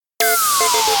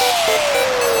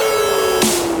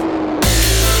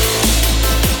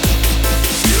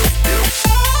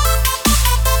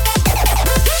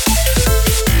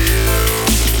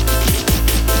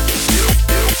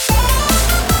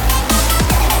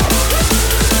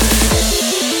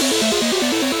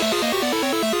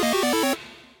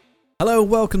Hello,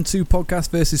 welcome to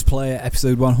Podcast vs. Player,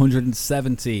 episode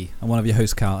 170. I'm one of your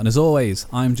hosts, Carl, and as always,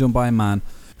 I'm joined by a man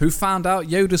who found out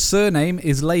Yoda's surname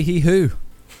is Leahy Who.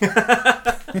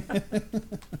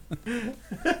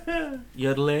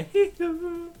 Yodeling.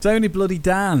 Tony Bloody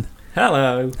Dan.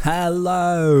 Hello.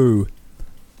 Hello.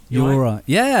 You You're alright?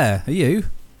 Yeah, are you?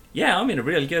 Yeah, I'm in a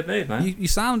really good mood, man. You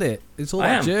sound it. It's all I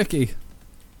that am. jerky.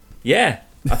 Yeah,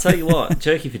 I'll tell you what,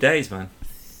 jerky for days, man.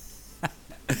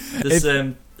 There's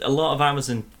a lot of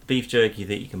Amazon beef jerky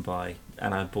that you can buy,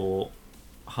 and I bought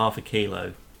half a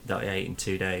kilo that I ate in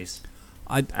 2 days.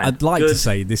 I'd like to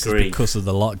say this is because of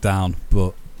the lockdown,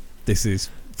 but this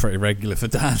is pretty regular for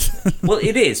Dan. Well,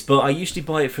 it is, but I usually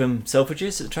buy it from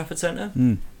Selfridges at the Trafford Centre.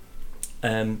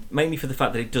 Mainly for the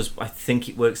fact that it does, I think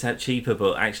it works out cheaper,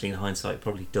 but actually in hindsight it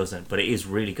probably doesn't. But it is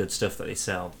really good stuff that they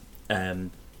sell.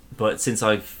 But since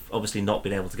I've obviously not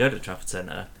been able to go to the Trafford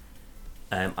Centre,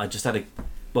 I just had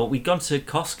we'd gone to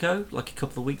Costco like a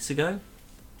couple of weeks ago.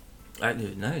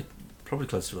 No, probably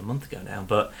close to a month ago now.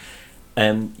 But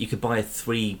you could buy a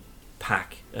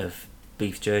 3-pack of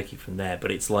beef jerky from there.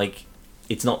 But it's not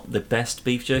the best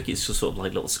beef jerky. It's just sort of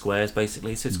like little squares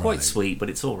basically. So it's quite sweet, but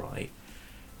it's all right.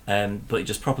 But it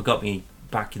just proper got me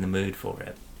back in the mood for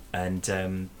it.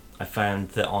 And I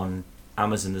found that on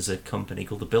Amazon there's a company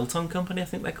called the Biltong Company, I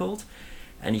think they're called.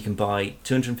 And you can buy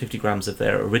 250 grams of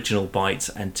their original bites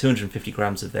and 250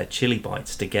 grams of their chili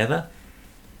bites together.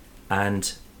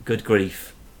 And good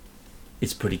grief,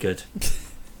 it's pretty good.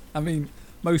 I mean,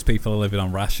 most people are living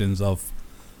on rations of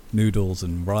noodles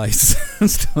and rice and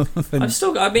stuff. And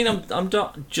I'm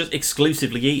not just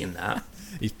exclusively eating that.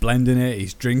 He's blending it,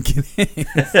 he's drinking it.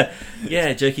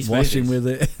 Yeah, jerky smoothies. Washing with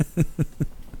it.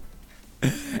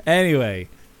 Anyway,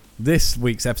 this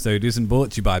week's episode isn't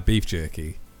brought to you by beef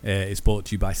jerky. It's brought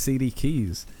to you by CD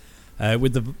Keys.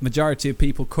 With the majority of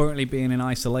people currently being in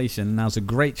isolation, now's a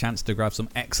great chance to grab some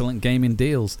excellent gaming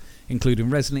deals,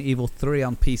 including Resident Evil 3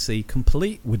 on PC,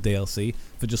 complete with DLC,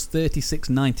 for just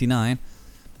 $36.99.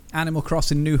 Animal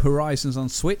Crossing New Horizons on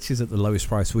Switch is at the lowest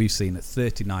price we've seen at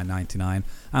 $39.99.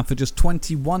 And for just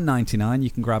 $21.99,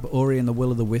 you can grab Ori and the Will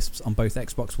of the Wisps on both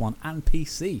Xbox One and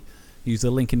PC. Use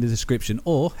the link in the description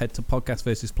or head to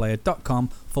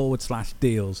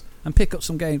podcastversusplayer.com/deals and pick up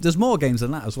some games. There's more games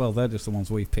than that as well. They're just the ones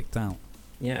we've picked out.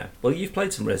 Yeah. Well, you've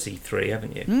played some Resi 3,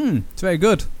 haven't you? It's very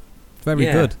good. Very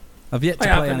good. I've yet to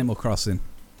play Animal Crossing.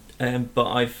 But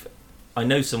I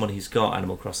know someone who's got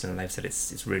Animal Crossing and they've said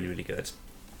it's really, really good.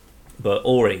 But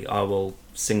Ori, I will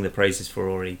sing the praises for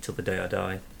Ori till the day I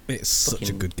die. It's such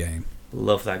a good game.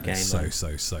 Love that game. It's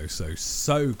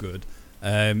so good.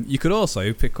 You could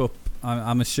also pick up,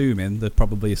 I'm assuming there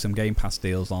probably are some Game Pass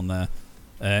deals on there.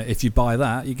 If you buy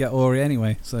that, you get Ori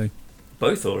anyway. So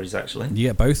both Oris, actually. You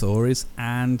get both Oris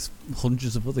and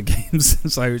hundreds of other games.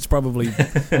 So it's probably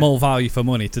more value for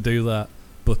money to do that.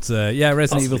 But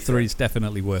Resident Evil 3 is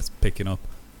definitely worth picking up.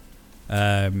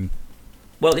 Well,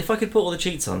 if I could put all the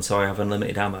cheats on so I have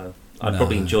unlimited ammo, I'd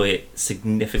probably enjoy it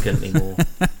significantly more.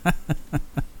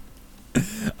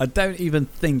 I don't even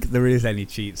think there is any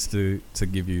cheats to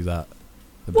give you that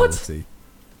ability. What?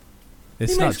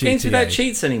 It's Who makes games without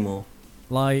cheats anymore?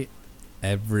 Like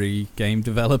every game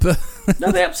developer.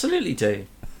 No, they absolutely do.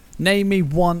 Name me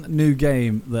one new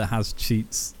game that has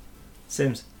cheats.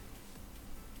 Sims.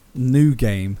 New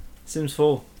game. Sims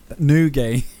 4. New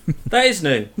game. That is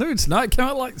new. No, it's not. It came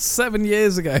out like 7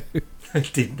 years ago.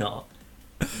 It did not.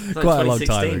 Like quite a long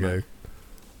time ago. Man.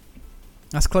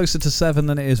 That's closer to 7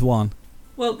 than it is 1.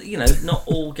 Well, not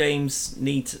all games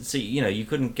need to... So, you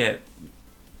couldn't get...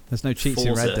 There's no cheats Forza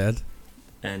in Red Dead.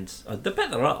 And I bet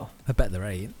there are. I bet there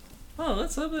ain't. Oh,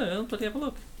 let's have a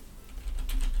look.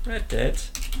 Red Dead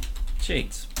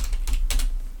cheats.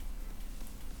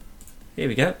 Here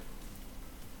we go.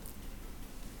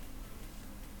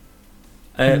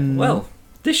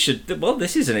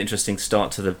 This is an interesting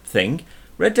start to the thing.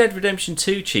 Red Dead Redemption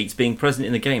 2 cheats being present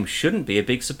in the game shouldn't be a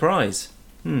big surprise.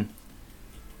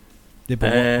 Yeah,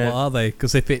 but what are they?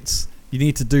 Because if it's you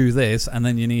need to do this and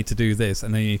then you need to do this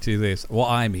and then you need to do this, what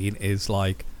I mean is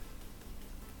like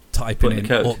typing in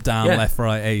up, down, left,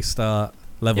 right, A, start,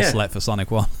 level select for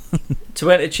Sonic 1.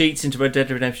 To enter cheats into Red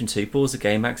Dead Redemption 2, pause the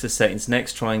game, access settings,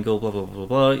 next triangle, blah blah blah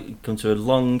blah. You come to a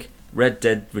long Red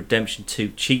Dead Redemption 2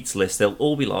 cheats list. They'll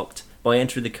all be locked. By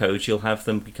entering the code, you'll have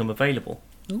them become available.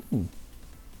 Ooh.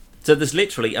 So there's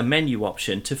literally a menu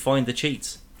option to find the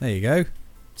cheats. There you go.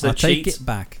 So I'll take it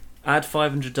back. Add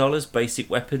 $500, basic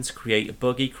weapons, create a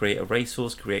buggy, create a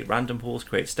racehorse, create random horse,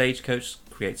 create stagecoach,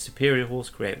 create superior horse,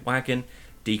 create wagon,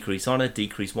 decrease honour,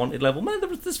 decrease wanted level. Man,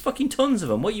 there's fucking tons of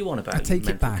them. What you want about? I take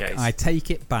it back. I take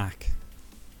it back.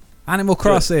 Animal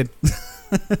Crossing.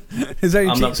 Is there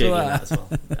any I'm not cheats for googling that? that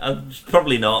as well.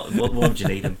 Probably not. What would you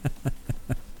need them?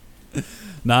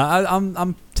 No,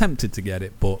 I'm tempted to get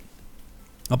it, but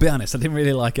I'll be honest, I didn't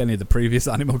really like any of the previous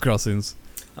Animal Crossings.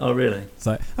 Oh, really?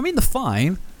 So I mean, they're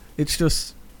fine. It's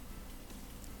just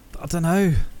I don't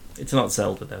know. It's not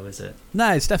Zelda, though, is it?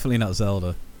 No, it's definitely not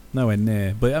Zelda. Nowhere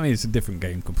near. But I mean, it's a different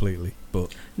game completely.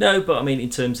 But No, but I mean, in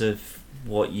terms of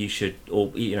what you should,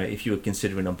 or if you were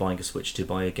considering on buying a Switch to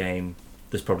buy a game,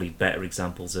 there's probably better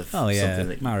examples of something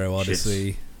that Mario you should.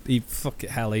 Odyssey. Fuck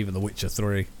it, hell, even The Witcher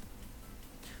 3.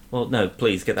 Well, no,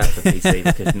 please get that for PC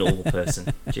like a normal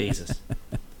person. Jesus.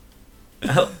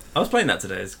 I was playing that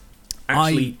today. It's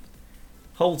actually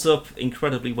holds up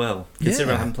incredibly well.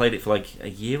 Considering I haven't played it for like a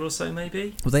year or so,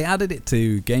 maybe. Well, they added it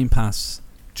to Game Pass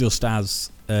just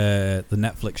as the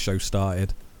Netflix show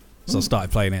started. So I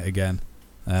started playing it again.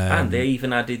 And they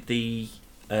even added the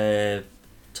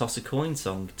Toss a Coin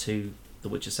song to the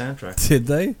Witcher soundtrack. Did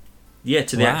they? Yeah,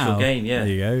 to the actual game, yeah. There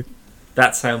you go.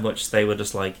 That's how much they were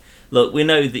just like, look, we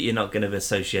know that you're not going to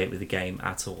associate with the game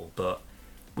at all, but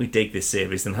we dig this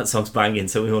series and that song's banging,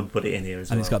 so we want to put it in here as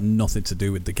well. And it's got nothing to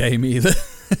do with the game either.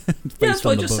 Yeah, that's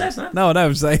what I just said, man. No,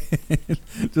 I'm saying it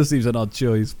just seems an odd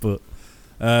choice, but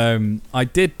I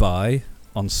did buy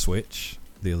on Switch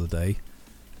the other day.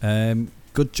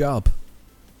 Good Job.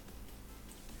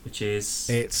 Which is...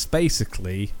 It's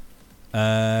basically...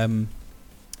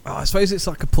 I suppose it's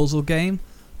like a puzzle game,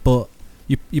 but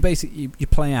you basically you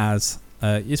play as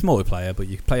it's multiplayer, but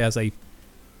you play as a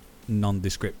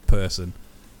nondescript person.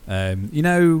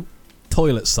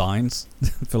 Toilet signs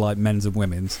for like men's and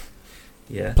women's.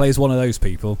 Yeah. Play as one of those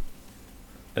people.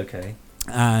 Okay.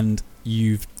 And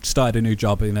you've started a new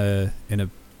job in a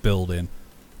building,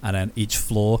 and then each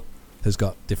floor has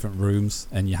got different rooms,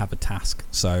 and you have a task.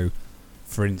 So,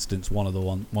 for instance, one of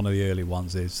the early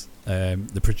ones is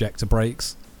the projector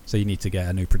breaks. So you need to get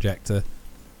a new projector.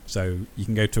 So you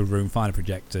can go to a room, find a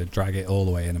projector, drag it all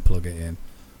the way in and plug it in.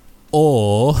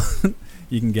 Or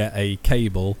you can get a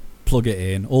cable, plug it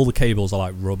in. All the cables are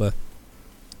like rubber.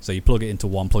 So you plug it into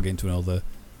one, plug it into another,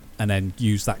 and then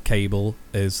use that cable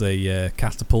as a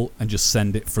catapult and just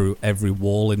send it through every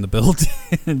wall in the building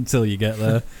until you get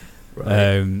there.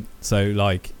 Right. So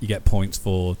like you get points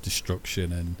for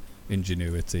destruction and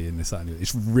ingenuity and this that, and the other.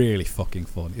 It's really fucking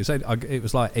fun. It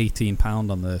was like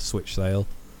 £18 on the Switch sale.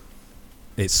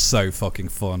 It's so fucking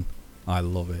fun. I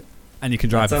love it. And you can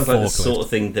drive a forklift. Sounds like the sort of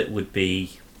thing that would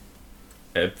be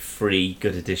a free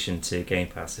good addition to Game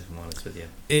Pass, if I'm honest with you.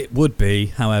 It would be,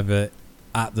 however,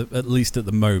 at least at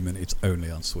the moment, it's only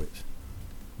on Switch.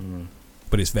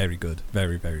 But it's very good,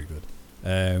 very very good.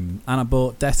 And I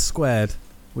bought Death Squared,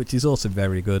 which is also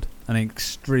very good and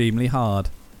extremely hard.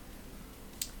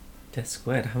 Death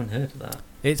Squared, I haven't heard of that.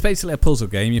 It's basically a puzzle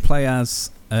game. You play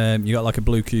as you got like a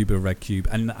blue cube or a red cube,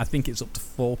 and I think it's up to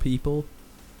 4 people.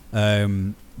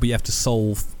 But you have to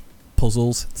solve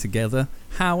puzzles together.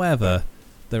 However,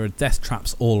 there are death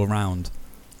traps all around,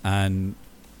 and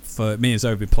for me and Zoe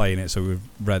have been playing it, so we've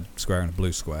red square and a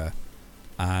blue square,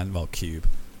 and cube.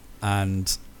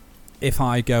 And if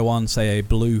I go on, say, a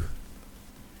blue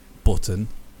button,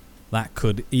 that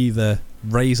could either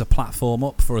raise a platform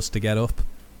up for us to get up,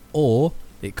 or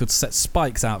it could set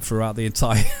spikes out throughout the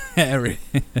entire area.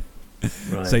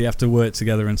 Right. So you have to work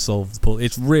together and solve the puzzle.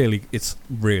 It's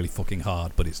really fucking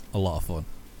hard, but it's a lot of fun.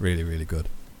 Really, really good.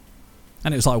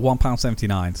 And it was like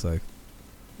 £1.79, so...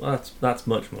 Well, that's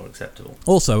much more acceptable.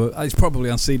 Also, it's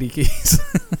probably on CD Keys.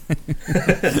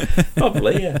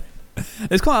 Probably, yeah.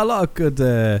 There's quite a lot of good...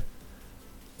 There's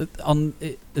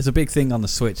a big thing on the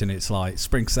Switch, and it's like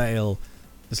spring sale.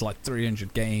 There's like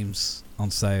 300 games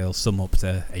on sale, some up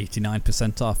to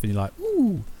 89% off, and you're like,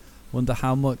 ooh, wonder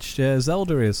how much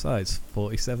Zelda is. Oh, it's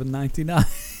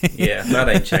 $47.99. Yeah, that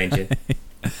ain't changing.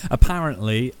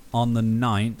 Apparently, on the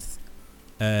 9th,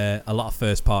 a lot of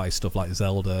first-party stuff like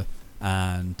Zelda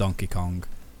and Donkey Kong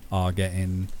are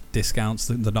getting discounts.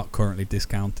 They're not currently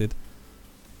discounted.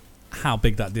 How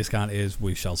big that discount is,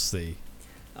 we shall see.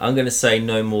 I'm going to say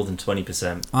no more than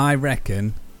 20%. I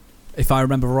reckon, if I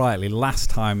remember rightly, last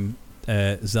time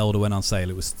Zelda went on sale,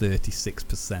 it was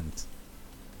 36%.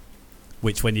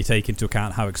 Which, when you take into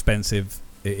account how expensive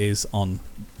it is on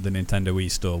the Nintendo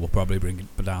Wii store, will probably bring it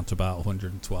down to about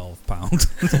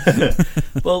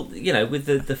 £112. Well, with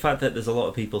the fact that there's a lot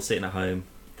of people sitting at home,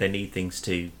 they need things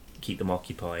to keep them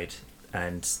occupied,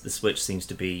 and the Switch seems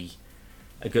to be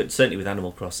a good, certainly with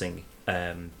Animal Crossing,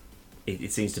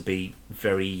 it seems to be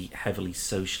very heavily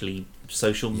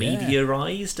social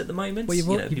media-ized at the moment. Well, you've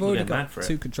already mad got for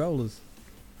 2 it. controllers.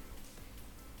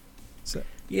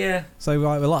 Yeah. So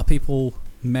a lot of people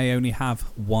may only have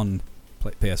one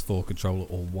PS4 controller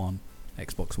or one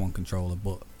Xbox One controller,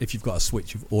 but if you've got a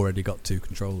Switch, you've already got 2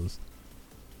 controllers.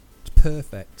 It's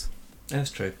perfect.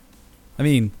 That's true. I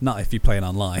mean, not if you're playing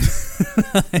online,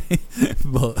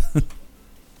 but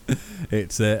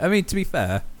it's. I mean, to be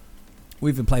fair,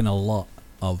 we've been playing a lot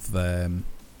of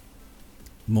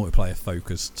multiplayer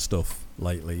focused stuff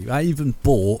lately. I even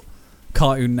bought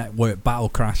Cartoon Network Battle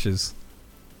Crashers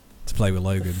to play with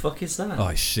Logan. The fuck is that?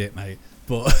 Oh shit, mate!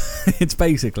 But it's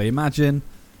basically, imagine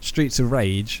Streets of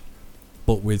Rage,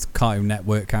 but with Cartoon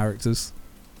Network characters.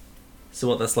 So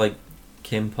what? That's like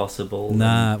Kim Possible.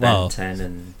 Nah, and well, Ben 10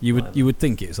 and you whatever. would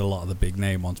think it's a lot of the big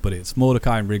name ones, but it's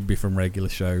Mordecai and Rigby from Regular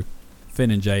Show,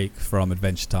 Finn and Jake from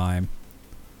Adventure Time,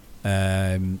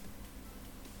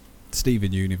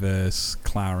 Steven Universe,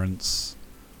 Clarence,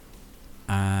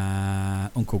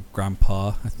 Uncle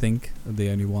Grandpa, I think, are the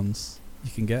only ones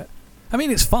you can get. I mean,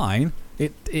 it's fine.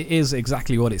 It is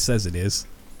exactly what it says it is,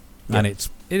 and it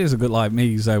is a good. Like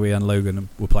me, Zoe, and Logan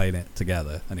were playing it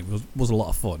together, and it was a lot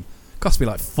of fun. Cost me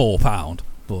like £4,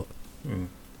 but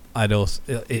I'd also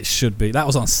it should be. That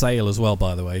was on sale as well,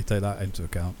 by the way. Take that into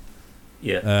account.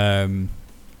 Yeah.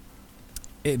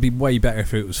 It'd be way better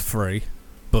if it was free,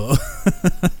 but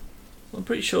I'm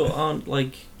pretty sure aren't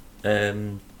like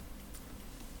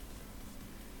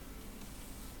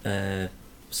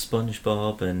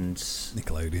SpongeBob and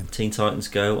Nickelodeon, Teen Titans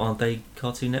Go, aren't they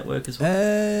Cartoon Network as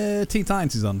well? Teen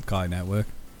Titans is on Cartoon Network,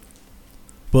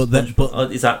 but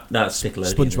is that's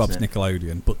Nickelodeon? SpongeBob's isn't it?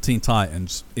 Nickelodeon, but Teen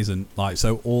Titans isn't. Like,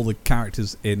 so all the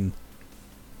characters in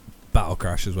Battle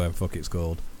Crashers, whatever the fuck it's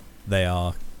called, they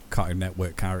are Cartoon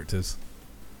Network characters.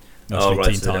 Oh, right,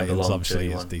 Teen so they don't Titans belong to obviously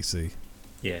is anyone. DC.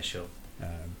 Yeah, sure.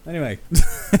 Anyway,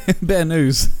 bit of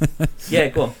news. Yeah,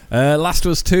 go on. Last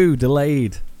of Us 2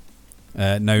 delayed.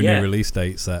 No new release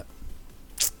date set.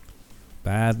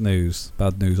 Bad news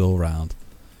all round.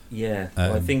 Yeah,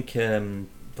 well, I think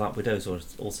Black Widow's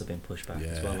also been pushed back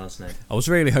as well, hasn't it? I was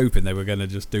really hoping they were going to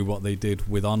just do what they did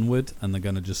with Onward, and they're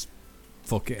going to just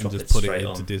fuck it Drop and just it put it straight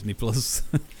into on. Disney Plus.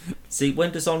 See,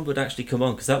 when does Onward actually come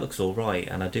on? Because that looks all right,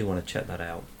 and I do want to check that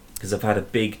out. Because I've had a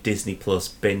big Disney Plus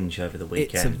binge over the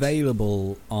weekend. It's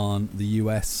available on the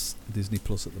US Disney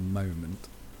Plus at the moment,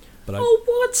 but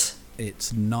what?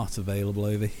 it's not available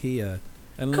over here.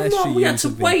 Come on, we had to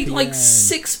wait like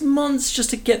 6 months just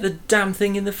to get the damn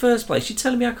thing in the first place. You're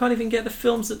telling me I can't even get the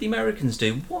films that the Americans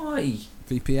do? Why?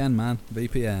 VPN, man.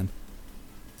 VPN.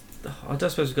 I don't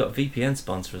suppose we've got a VPN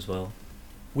sponsor as well.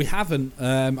 We haven't.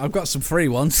 I've got some free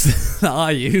ones that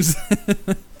I use.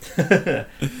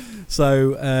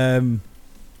 So,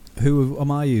 who am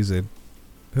I using?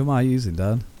 Who am I using,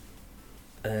 Dan?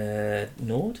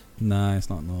 Nord? No,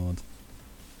 it's not Nord.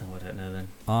 Oh, I don't know then.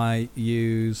 I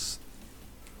use...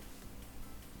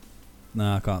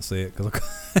 No, I can't see it because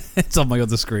it's on my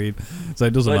other screen, so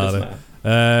it doesn't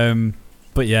matter.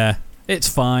 But yeah, it's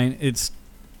fine. It's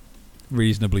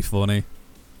reasonably funny.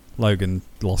 Logan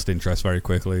lost interest very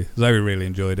quickly. Zoe really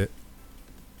enjoyed it.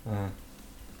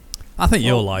 I think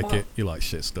you'll like it. You like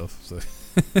shit stuff, so.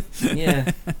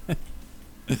 Yeah.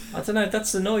 I don't know.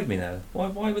 That's annoyed me though.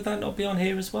 Why would that not be on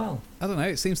here as well? I don't know.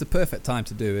 It seems the perfect time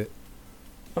to do it.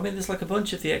 I mean, there's like a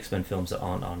bunch of the X-Men films that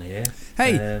aren't on here.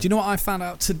 Hey, do you know what I found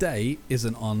out today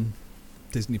isn't on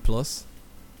Disney Plus?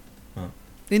 What?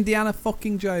 Indiana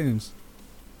fucking Jones.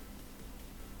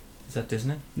 Is that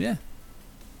Disney? Yeah.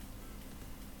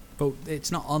 But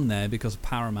it's not on there because of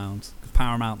Paramount. Because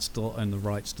Paramount still own the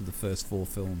rights to the first 4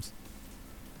 films.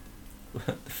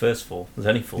 The first 4? There's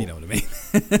only 4. You know what I mean?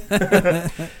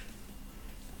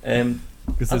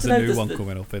 Because there's a new one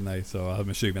coming up, isn't there? So I'm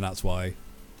assuming that's why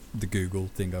the Google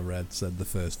thing I read said the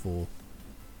first 4.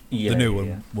 Yeah, the new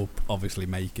one will obviously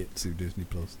make it to Disney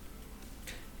Plus.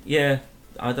 Yeah,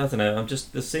 I don't know.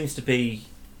 There seems to be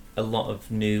a lot of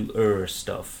newer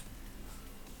stuff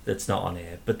that's not on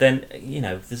here. But then,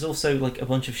 there's also like a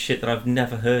bunch of shit that I've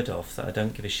never heard of that I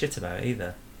don't give a shit about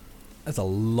either. There's a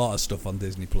lot of stuff on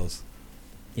Disney Plus.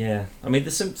 Yeah, I mean,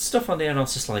 there's some stuff on there and I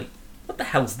was just like, what the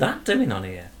hell's that doing on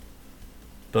here?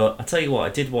 But I tell you what, I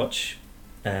did watch...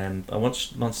 I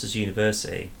watched Monsters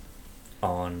University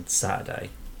on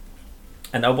Saturday,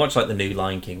 and I watched like the new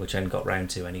Lion King, which I hadn't got round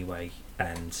to anyway,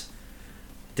 and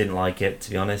didn't like it,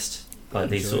 to be honest. Like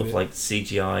these sort of like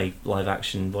CGI live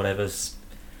action whatever's.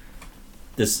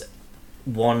 There's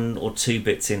 1 or 2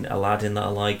 bits in Aladdin that I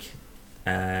like,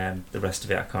 the rest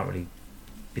of it I can't really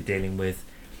be dealing with.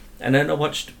 And then I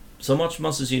watched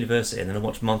Monsters University, and then I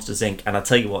watched Monsters Inc. And I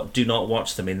tell you what, do not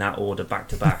watch them in that order back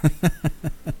to back.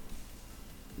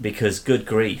 Because good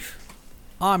grief,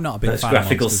 I'm not a big those fan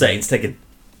graphical of settings take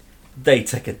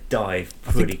a dive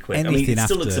pretty quick. I mean, it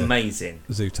still looks amazing.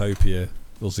 Zootopia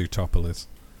or Zootopolis.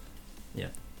 Yeah.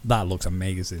 That looks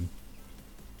amazing.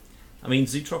 I mean,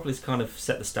 Zootropolis kind of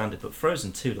set the standard, but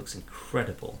Frozen 2 looks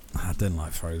incredible. I didn't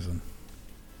like Frozen.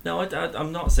 No,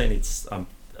 I'm not saying I'm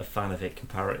a fan of it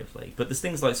comparatively, but there's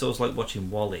things like sort of like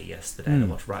watching WALL-E yesterday, and I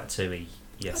watched Ratatouille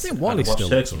yesterday. I think WALL-E still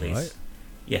looks alright.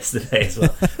 Yesterday as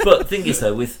well. But the thing is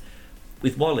though, with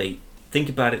WALL-E, think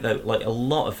about it though, like a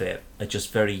lot of it are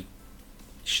just very,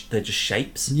 they're just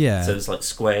shapes. Yeah. So there's like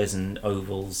squares and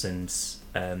ovals and it's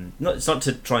not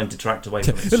to try and detract away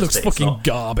from it. It looks fucking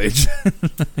garbage.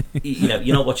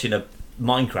 You're not watching a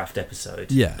Minecraft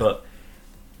episode. Yeah. But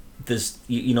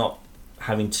you're not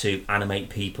having to animate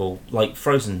people like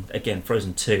Frozen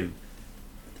 2.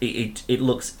 It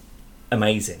looks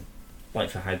amazing,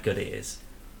 like for how good it is.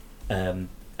 And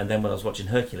then when I was watching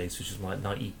Hercules, which was like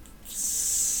 98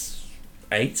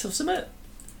 or something.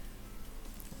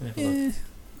 Yeah,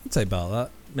 I'd say about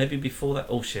that. Maybe before that.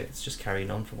 Oh shit! It's just carrying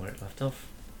on from where it left off.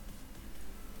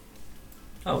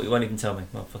 Oh, you won't even tell me.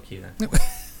 Well, fuck you then.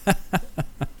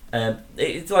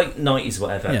 It's like 90s,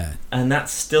 whatever. Yeah. And that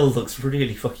still looks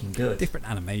really fucking good. Different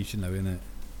animation though, isn't it?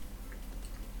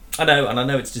 I know, and I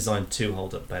know it's designed to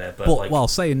hold up better, but well,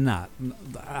 saying that,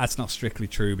 that's not strictly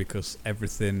true because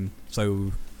everything.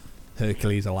 So,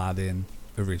 Hercules, Aladdin,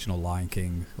 original Lion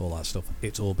King, all that stuff.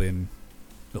 It's all been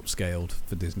upscaled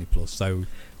for Disney Plus. So,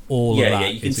 all of that. Yeah,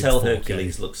 you can is in tell 4K.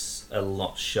 Hercules looks a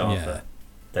lot sharper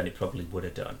than it probably would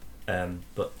have done.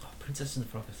 But Princess and the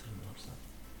Frog, I still haven't watched that.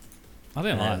 I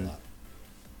didn't like that.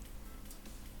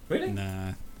 Really?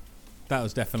 Nah, that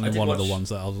was definitely one of the ones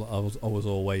that I was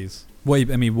always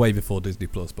way before Disney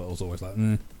Plus, but I was always like,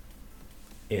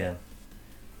 Yeah,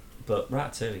 but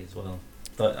Ratatouille as well.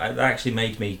 But that actually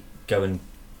made me go and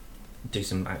do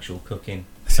some actual cooking.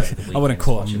 I wouldn't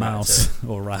call him Mouse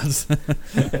or Raz.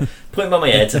 Put him on my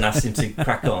head and asked him to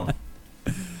crack on.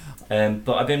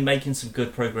 But I've been making some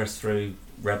good progress through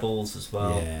Rebels as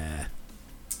well.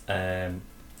 Yeah.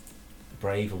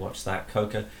 Brave, I watched that.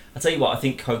 Coco. I'll tell you what, I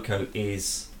think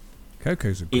Coco's a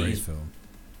great film.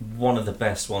 One of the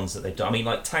best ones that they've done. I mean,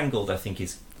 like Tangled, I think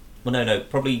is... Well, no,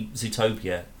 probably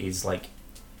Zootopia is like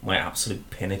my absolute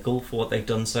pinnacle for what they've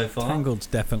done so far. Tangled's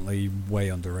definitely way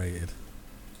underrated.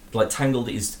 Like Tangled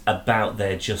is about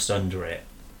there, just under it.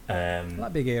 I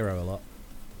like Big Hero a lot.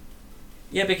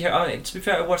 Yeah, Big Hero. To be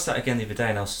fair, I watched that again the other day,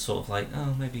 and I was sort of like,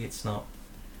 oh, maybe it's not.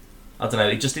 I don't know.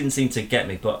 It just didn't seem to get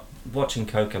me. But watching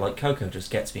Coco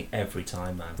just gets me every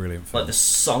time, man. Brilliant film. Like the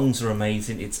songs are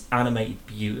amazing. It's animated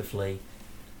beautifully.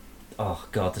 Oh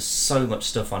god, there's so much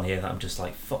stuff on here that I'm just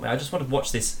like, fuck me. I just want to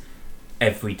watch this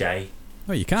every day.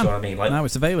 Oh, you can. Do you know what I mean? Like, now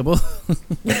it's available.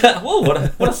 Whoa, what a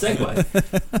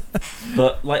segue.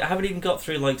 But like, I haven't even got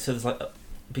through like, so there's like,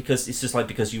 because it's just like,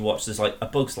 because you watch, there's like A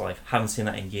Bug's Life, haven't seen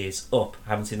that in years. Up,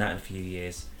 haven't seen that in a few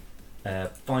years.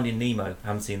 Finding Nemo,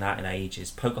 haven't seen that in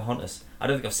ages. Pocahontas, I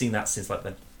don't think I've seen that since like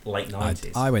the late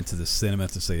 90s. I went to the cinema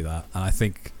to see that, and I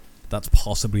think that's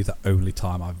possibly the only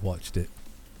time I've watched it.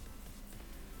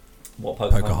 What,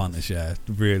 Pocahontas? Yeah,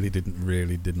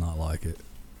 did not like it.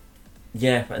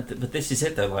 Yeah, but this is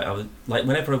it though. Like I was like,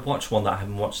 whenever I watch one that I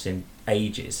haven't watched in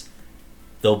ages,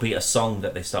 there'll be a song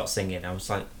that they start singing. I was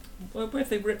like, where have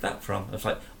they ripped that from? I was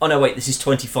like, oh no, wait, this is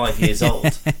 25 years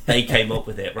old. They came up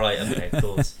with it, right? Okay, of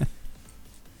course.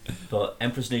 But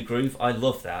Emperor's New Groove, I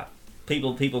love that.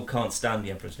 People can't stand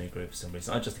the Emperor's New Groove for some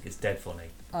reason. I just think it's dead funny.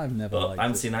 I've never. But I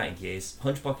haven't seen that in years.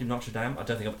 Hunchback of Notre Dame, I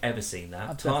don't think I've ever seen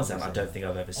that. Tarzan, I don't think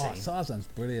I've ever seen. Tarzan's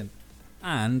brilliant.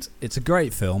 And it's a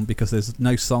great film because there's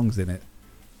no songs in it.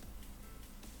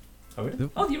 Oh, really?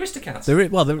 Oh, the Aristocats. There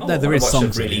is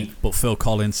songs really... in it, but Phil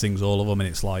Collins sings all of them, and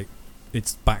it's like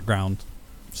it's background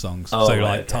songs. Oh, so right,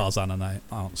 like okay. Tarzan and I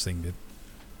aren't singing.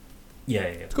 Yeah.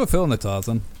 It's a good film, the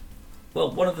Tarzan.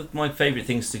 Well, one of my favourite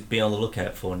things to be on the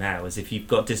lookout for now is if you've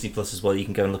got Disney Plus as well, you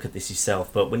can go and look at this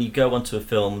yourself. But when you go onto a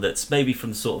film that's maybe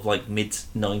from sort of like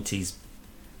mid-90s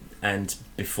and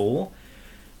before,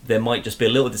 there might just be a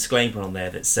little disclaimer on there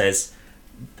that says,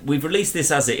 we've released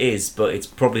this as it is, but it's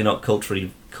probably not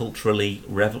culturally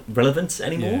relevant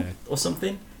anymore, or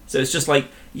something. So it's just like,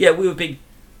 yeah, we were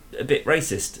a bit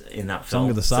racist in that film. Song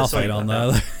of the South ain't on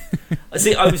there.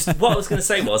 See, what I was going to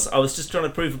say was, I was just trying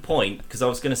to prove a point, because I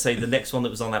was going to say the next one that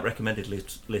was on that recommended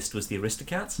list was the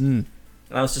Aristocats. And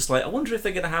I was just like, I wonder if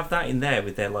they're going to have that in there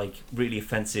with their like really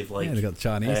offensive, like, yeah, they got the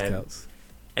Chinese cats,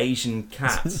 Asian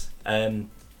cats.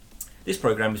 This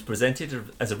programme is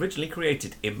presented as originally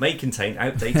created. It may contain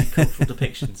outdated cultural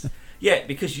depictions. Yeah,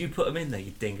 because you put them in there,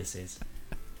 you dinguses.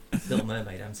 Little Mermaid,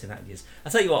 I haven't seen that in years.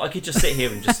 I'll tell you what, I could just sit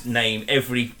here and just name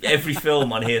every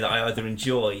film on here that I either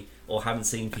enjoy or haven't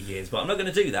seen for years, but I'm not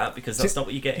going to do that because that's not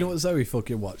what you get. You know what Zoe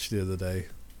fucking watched the other day?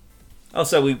 Oh,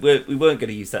 so we weren't going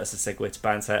to use that as a segue to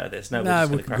bounce out of this. No, No,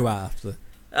 we're we just can going go to out after.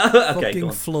 Okay, Fucking go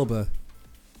on. Flubber.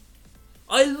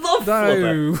 I love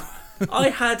Flubber. No. I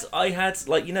had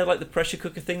like like the pressure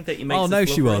cooker thing that you make. Oh no,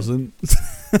 she wasn't.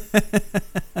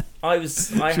 I She was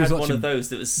had one watching of those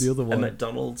that was the other a one.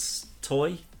 McDonald's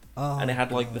toy, Oh, and it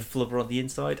had like the flubber on the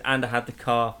inside, and I had the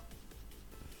car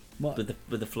My, with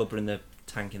the flubber in the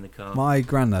tank in the car. my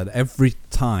granddad, every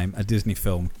time a Disney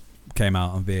film came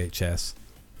out on VHS,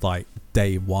 like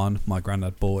day one, my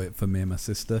granddad bought it for me and my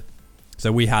sister.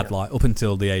 So we had like up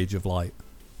until the age of like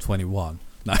 21.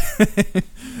 No,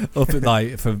 up at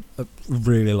like for a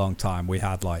really long time, we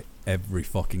had like every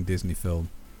fucking Disney film.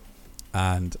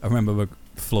 And I remember when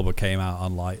Flubber came out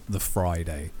on like the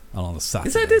Friday and on the Saturday.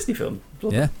 Is that a Disney film?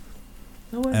 Flubber? Yeah.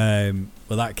 No way.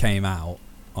 Well, that came out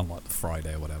on like the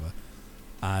Friday or whatever,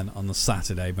 and on the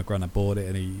Saturday, my granddad bought it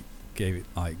and he gave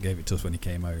it to us when he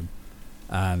came home,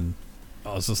 and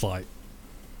I was just like,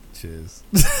 cheers.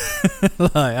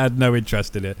 Like, I had no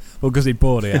interest in it, but because he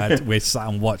bought it, we sat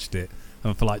and watched it,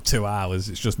 and for like 2 hours,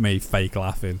 it's just me fake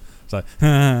laughing. It's like,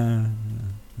 that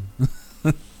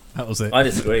was it. I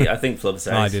disagree. I think Flubber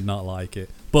says. I did not like it,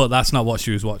 but that's not what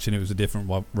she was watching. It was a different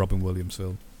Robin Williams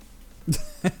film.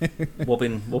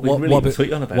 Wobbin Williams. What are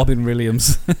you on about? Robin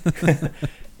Williams.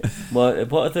 What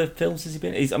other films has he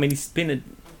been? He's been a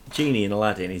genie in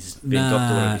Aladdin. He's been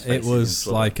Doctor Who's it was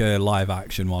like a live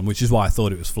action one, which is why I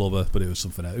thought it was Flubber, but it was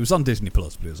something else. It was on Disney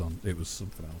Plus, but it was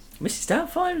something else. Mrs.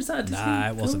 Doubtfire, is that a Disney Nah, it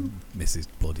film? wasn't Mrs.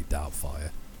 Bloody Doubtfire.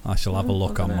 I shall have a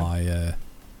look I on don't know. my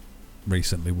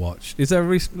recently watched. Is there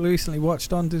recently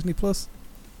watched on Disney Plus?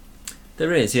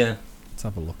 There is, yeah. Let's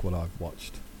have a look what I've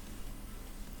watched.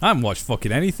 I haven't watched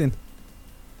fucking anything.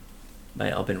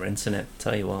 Mate, I've been rinsing it.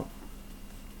 Tell you what.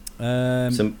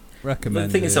 Recommend.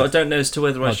 The thing is, I don't know as to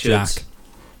whether I should.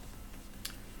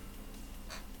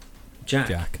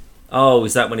 Jack. Oh,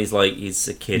 is that when he's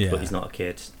a kid, Yeah. but he's not a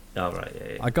kid? Oh, right,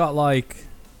 yeah. I got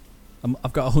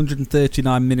I've got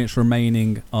 139 minutes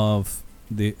remaining of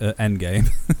the end game.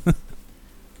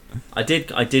 I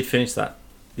did finish that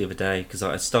the other day because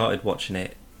I started watching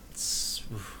it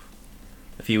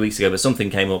a few weeks ago, but something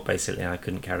came up basically, and I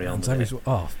couldn't carry on with it.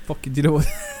 Oh, fucking! Do you know what?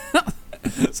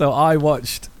 So I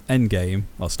watched Endgame.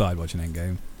 I started watching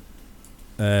Endgame.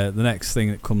 The next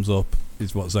thing that comes up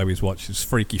is what Zoe's watched. Is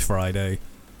Freaky Friday,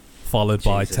 followed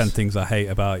by Jesus. 10 Things I Hate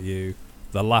About You.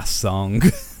 The last song.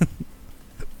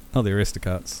 Oh, the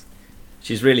Aristocats.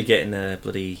 She's really getting a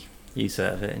bloody use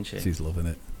out of it, isn't she? She's loving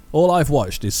it. All I've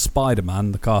watched is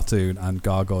Spider-Man, the cartoon, and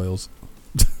Gargoyles.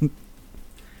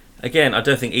 Again, I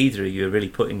don't think either of you are really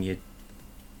putting you're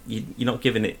not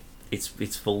giving it its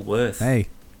full worth. Hey,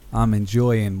 I'm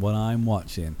enjoying what I'm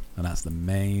watching, and that's the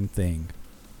main thing.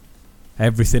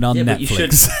 Everything on But you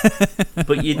Netflix.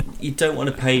 But you don't want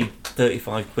to pay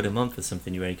 £35 a month for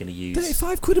something you're only going to use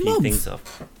 35 quid a few month? things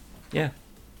off. Yeah.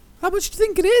 How much do you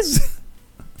think it is?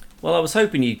 Well, I was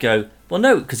hoping you'd go, well,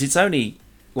 no, because it's only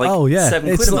like Oh, yeah,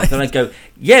 £7 it's a month. like- And I'd go,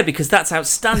 yeah, because that's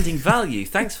outstanding value.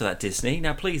 Thanks for that, Disney.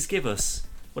 Now please give us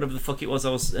whatever the fuck it was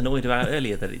I was annoyed about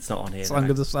earlier that it's not on here. Song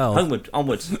now. of the South.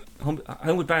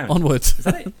 Homeward Bound. Onward. Is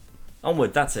that it?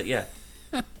 Onward, that's it, yeah.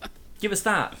 Give us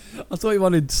that. I thought you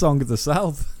wanted Song of the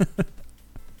South.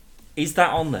 Is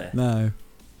that on there? No.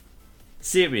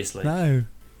 Seriously? No.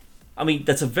 I mean,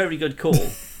 that's a very good call,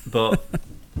 but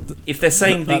if they're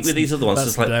saying with these other ones, that's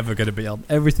it's like, never going to be on.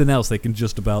 Everything else they can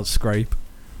just about scrape.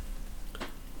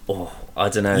 oh, I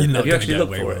don't know. You're not Have you gonna actually get looked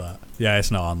away for with it? that. Yeah, it's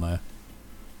not on there.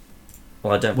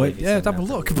 Well, I don't Wait, believe you. yeah, saying have a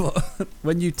that. look. But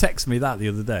when you text me that the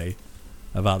other day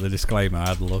about the disclaimer, I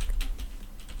had a look.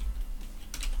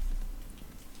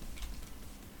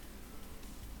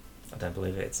 I don't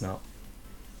believe it. It's not.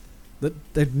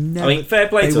 They'd never. I mean, fair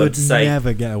play they to them would to say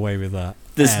never get away with that.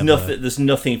 there's ever. nothing. There's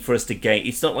nothing for us to gain.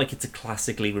 It's not like it's a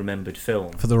classically remembered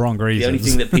film. For the wrong reasons. The only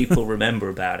thing that people remember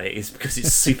about it is because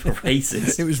it's super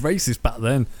racist. It was racist back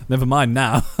then. Never mind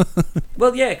now.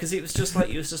 Well, yeah, because it was just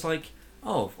like,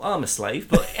 oh, I'm a slave,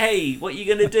 but hey, what are you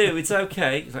gonna do? It's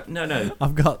okay. It's like, no,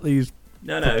 I've got these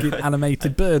fucking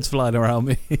animated birds flying around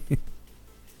me.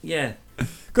 Yeah.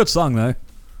 Good song though.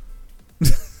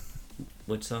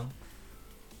 Which song?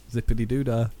 Zippity doo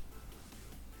dah.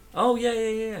 Oh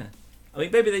yeah. I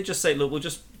mean, maybe they just say, look, we'll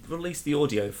just release the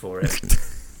audio for it.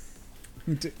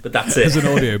 But that's it. As an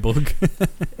audiobook.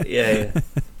 Yeah.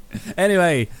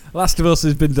 Anyway, Last of Us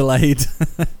has been delayed.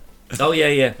 Oh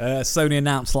yeah. Sony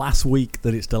announced last week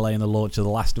that it's delaying the launch of The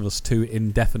Last of Us 2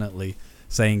 indefinitely,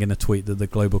 saying in a tweet that the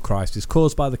global crisis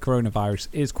caused by the coronavirus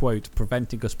is, quote,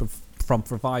 preventing us from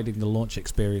providing the launch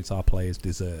experience our players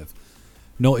deserve.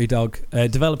 Naughty Dog,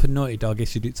 developer Naughty Dog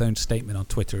issued its own statement on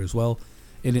Twitter as well.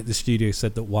 In it, the studio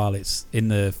said that while it's in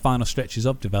the final stretches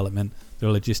of development, there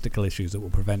are logistical issues that will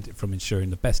prevent it from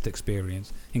ensuring the best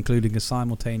experience, including a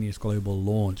simultaneous global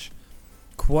launch.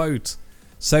 Quote,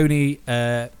 Sony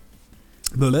has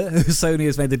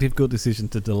made the difficult decision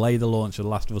to delay the launch of The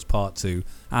Last of Us Part 2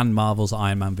 and Marvel's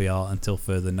Iron Man VR until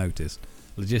further notice.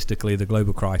 Logistically, the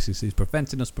global crisis is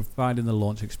preventing us from providing the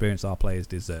launch experience our players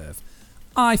deserve.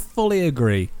 I fully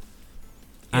agree.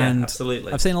 Yeah, and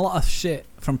absolutely. I've seen a lot of shit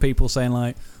from people saying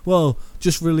like, well,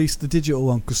 just release the digital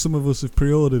one because some of us have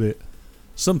pre-ordered it.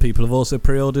 Some people have also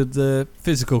pre-ordered the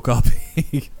physical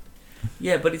copy.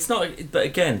 Yeah, but it's not. But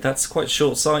again, that's quite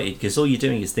short-sighted because all you're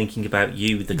doing is thinking about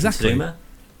you, the consumer.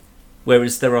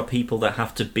 Whereas there are people that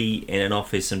have to be in an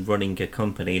office and running a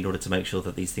company in order to make sure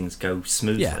that these things go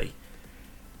smoothly.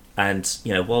 Yeah. And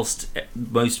whilst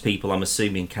most people, I'm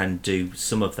assuming, can do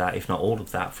some of that, if not all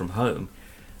of that, from home,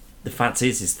 the fact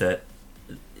is that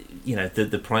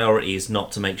the priority is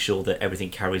not to make sure that everything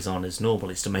carries on as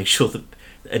normal. It's to make sure that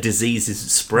a disease isn't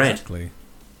spread. Exactly.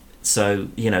 So,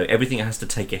 everything has to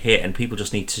take a hit and people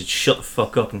just need to shut the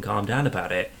fuck up and calm down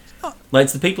about it. Like,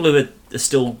 it's the people who are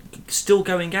still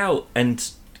going out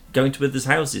and going to others'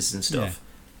 houses and stuff.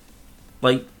 Yeah.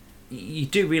 Like, you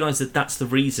do realise that that's the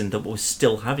reason that we're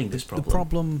still having this problem. The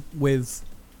problem with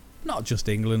not just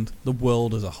England, the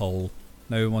world as a whole,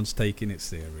 no one's taking it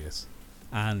serious.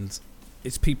 And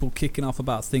it's people kicking off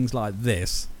about things like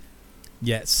this,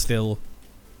 yet still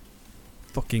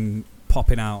fucking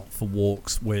popping out for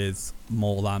walks with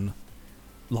more than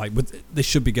they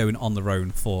should be going on their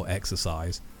own for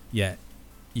exercise, yet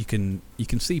you can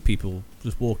see people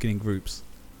just walking in groups,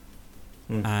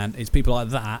 and it's people like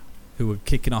that who are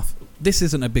kicking off. This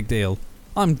isn't a big deal.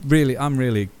 I'm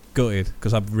really gutted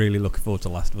because I'm really looking forward to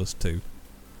Last of Us 2.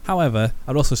 However,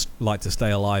 I'd also like to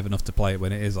stay alive enough to play it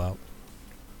when it is out.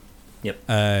 Yep.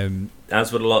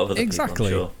 As with a lot of other people, I'm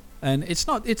sure. And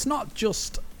it's not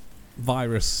just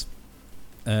virus,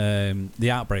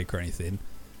 the outbreak or anything.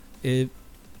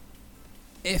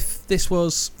 If this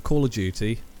was Call of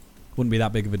Duty, wouldn't be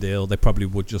that big of a deal. They probably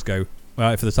would just go,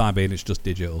 right, for the time being, it's just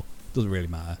digital. Doesn't really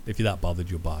matter. If you're that bothered,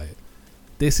 you'll buy it.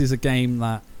 This is a game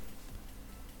that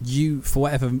for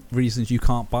whatever reasons, you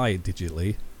can't buy it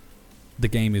digitally. The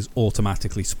game is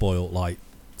automatically spoiled like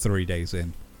 3 days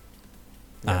in.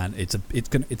 Yeah. And it's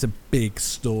a big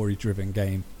story-driven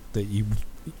game that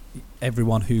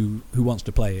everyone who wants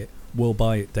to play it will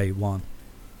buy it day one,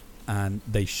 and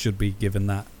they should be given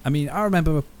that. I mean, I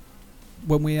remember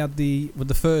when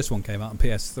the first one came out on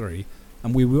PS3,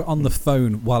 and we were on the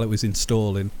phone while it was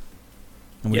installing,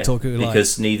 and we were talking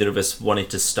because neither of us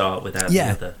wanted to start without the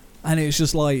other. And it was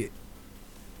just like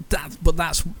that.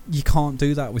 But you can't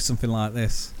do that with something like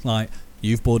this. Like,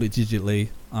 you've bought it digitally,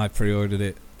 I pre-ordered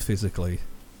it physically.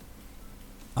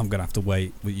 I'm gonna have to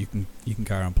wait, but you can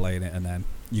carry on playing it, and then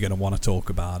you're gonna want to talk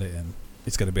about it, and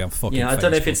it's gonna be on fucking. Yeah, I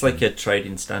don't know if it's like a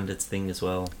trading standards thing as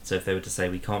well. So if they were to say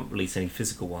we can't release any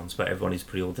physical ones, but everyone who's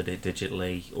pre-ordered it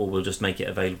digitally, or we'll just make it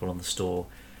available on the store,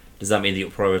 does that mean that you're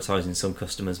prioritising some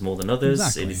customers more than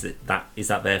others? Exactly. Is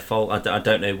that their fault? I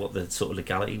don't know what the sort of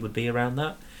legality would be around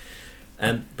that.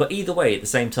 But either way, at the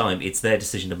same time, it's their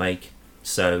decision to make.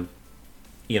 So,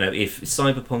 if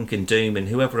Cyberpunk and Doom and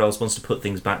whoever else wants to put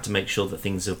things back to make sure that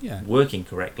things are working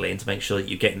correctly and to make sure that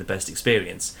you're getting the best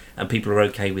experience, and people are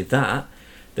okay with that,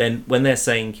 then when they're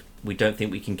saying we don't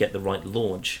think we can get the right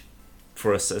launch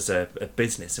for us as a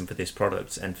business and for this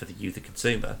product and for you, the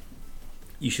consumer,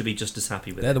 you should be just as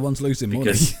happy with it. They're the ones losing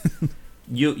because money.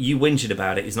 you whinging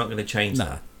about it is not going to change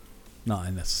that. Not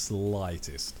in the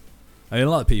slightest. I mean,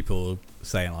 a lot of people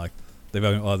saying like they've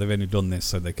only done this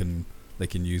so they can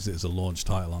use it as a launch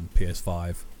title on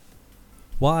PS5.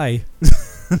 Why?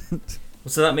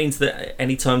 So that means that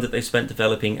any time that they've spent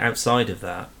developing outside of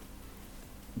that,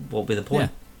 what will be the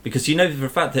point? Yeah. Because you know for a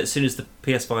fact that as soon as the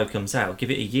PS5 comes out, give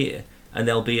it a year, and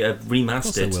there'll be a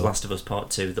remastered Last of Us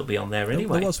Part 2 that'll be on there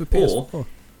anyway. There was with PS4.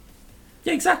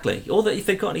 Yeah, exactly. Or that if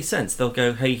they've got any sense, they'll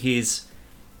go, hey, here's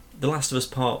The Last of Us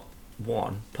Part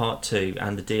 1, Part 2,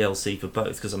 and the DLC for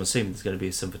both, because I'm assuming there's going to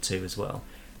be some for 2 as well.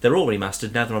 They're all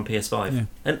remastered, now they're on PS5. Yeah.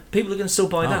 And people are going to still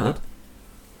buy that. Would.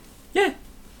 Yeah.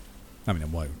 I mean, I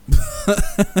won't.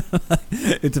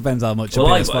 It depends how much. Well,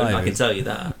 PS5 I won't, I can tell you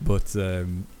that. But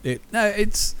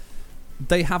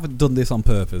they haven't done this on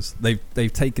purpose.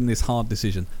 They've taken this hard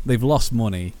decision. They've lost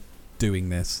money doing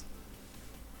this.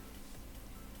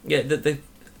 Yeah,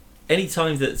 any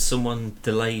time that someone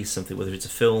delays something, whether it's a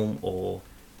film or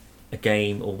a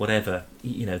game or whatever,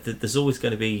 there's always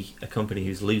going to be a company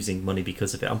who's losing money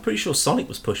because of it. I'm pretty sure Sonic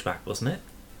was pushed back, wasn't it?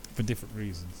 For different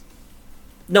reasons.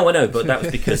 No, I know, but that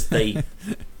was because they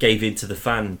gave in to the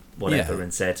fan whatever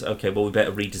and said, okay, well, we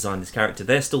better redesign this character.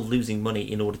 They're still losing money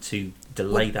in order to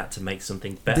delay that to make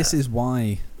something better. This is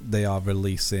why they are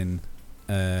releasing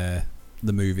the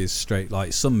movies straight.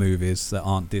 Like, some movies that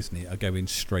aren't Disney are going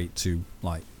straight to,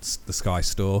 like, the Sky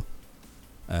Store.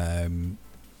 I'm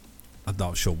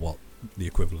not sure what the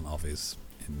equivalent of is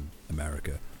in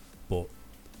America, but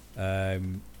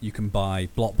you can buy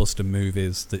blockbuster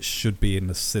movies that should be in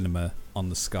the cinema on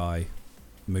the Sky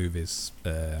Movies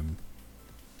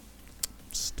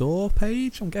store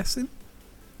page, I'm guessing.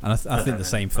 And I think the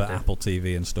same for Apple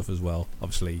TV and stuff as well.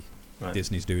 Obviously, right.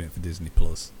 Disney's doing it for Disney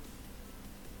Plus.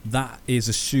 That is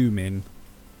assuming...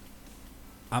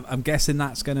 I'm guessing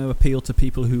that's going to appeal to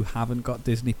people who haven't got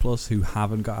Disney Plus, who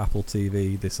haven't got Apple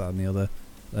TV, this, that and the other.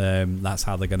 That's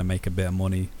how they're going to make a bit of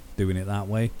money doing it that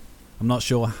way. I'm not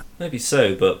sure. Maybe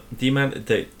so, but the amount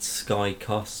that Sky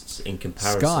costs in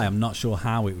comparison... Sky, I'm not sure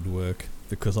how it would work,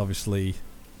 because obviously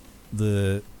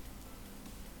the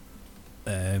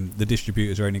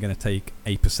distributors are only going to take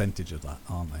a percentage of that,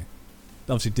 aren't they?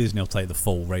 Obviously, Disney will take the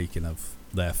full raking of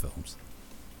their films.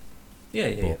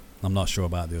 Yeah. I'm not sure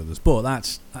about the others, but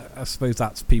I suppose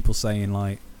that's people saying,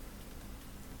 like,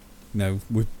 you know,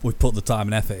 we've put the time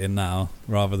and effort in now,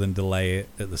 rather than delay it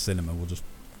at the cinema. We'll just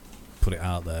put it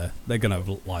out there. They're gonna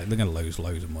lose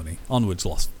loads of money. Onwards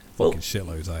lost fucking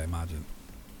shitloads, I imagine.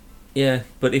 Yeah,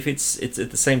 but if it's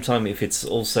at the same time, if it's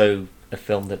also a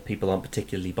film that people aren't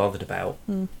particularly bothered about,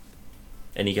 and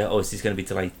you go, oh, is this going to be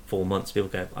delayed 4 months? People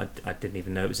go, I didn't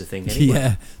even know it was a thing anyway.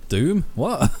 Yeah, Doom?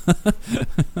 What?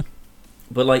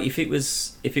 But like, if it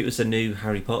was a new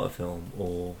Harry Potter film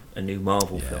or a new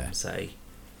Marvel film, say,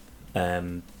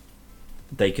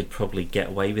 they could probably get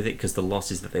away with it, because the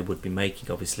losses that they would be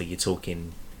making, obviously, you're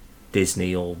talking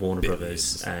Disney or Warner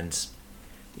Brothers, and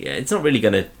yeah, it's not really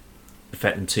going to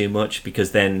affect them too much,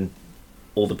 because then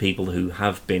all the people who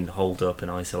have been holed up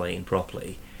and isolating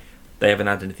properly, they haven't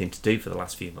had anything to do for the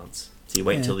last few months. So you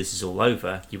wait until this is all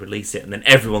over, you release it, and then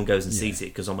everyone goes and sees it,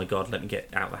 because, oh my god, let me get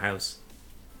out of the house.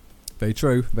 Very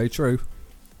true, very true.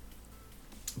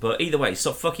 But either way,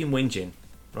 stop fucking whinging,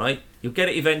 right? You'll get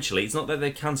it eventually. It's not that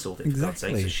they cancelled it, for God's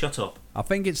sake, so shut up. I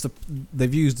think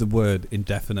they've used the word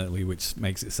indefinitely, which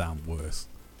makes it sound worse.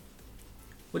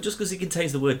 Well, just because it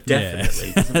contains the word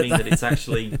definitely doesn't mean that it's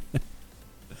actually...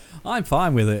 I'm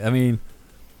fine with it. I mean,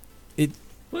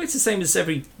 Well, it's the same as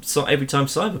every time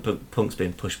Cyberpunk's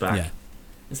been pushed back. Yeah.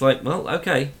 It's like, well,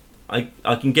 okay, I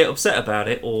can get upset about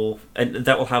it, and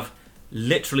that will have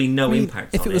literally no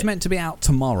impact on it. If it was meant to be out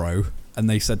tomorrow, and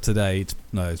they said today,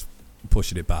 no, it's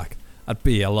pushing it back, I'd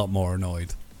be a lot more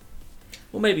annoyed.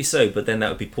 Well, maybe so, but then that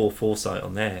would be poor foresight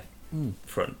on their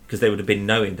front, because they would have been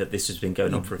knowing that this has been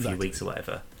going on for a few weeks or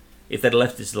whatever. If they'd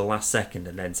left it to the last second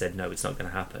and then said, no, it's not going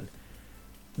to happen,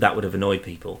 that would have annoyed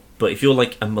people. But if you're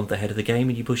like a month ahead of the game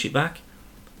and you push it back,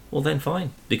 well then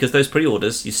fine, because those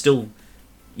pre-orders,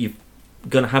 you're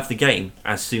going to have the game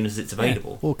as soon as it's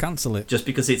available. Or cancel it. Just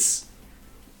because it's...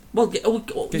 Well,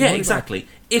 yeah, exactly.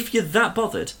 If you're that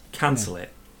bothered, cancel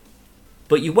it.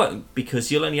 But you won't,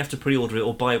 because you'll only have to pre-order it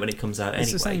or buy it when it comes out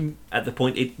anyway. The same, at the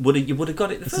point you would have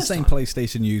got it the first time. It's the same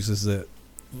PlayStation users that,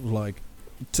 like,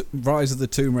 Rise of the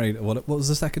Tomb Raider... What was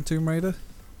the second Tomb Raider?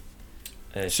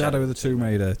 Shadow of the Tomb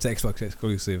Raider. It's Xbox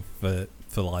exclusive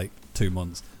for like 2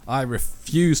 months. I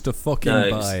refused to fucking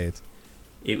buy it.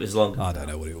 It was long. I don't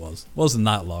know what it was. Wasn't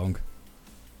that long.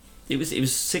 It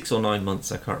was 6 or 9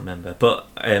 months, I can't remember. But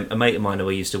a mate of mine who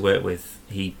I used to work with,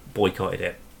 he boycotted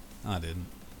it. I didn't.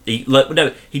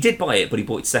 He did buy it, but he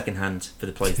bought it second hand for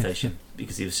the PlayStation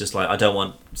because he was just like, I don't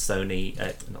want Sony,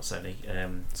 not Sony,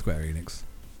 Square Enix.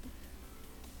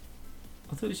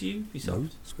 I thought it was Ubisoft. No,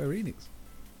 Square Enix.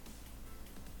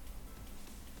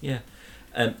 Yeah.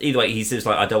 Either way, he's just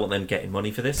like, I don't want them getting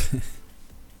money for this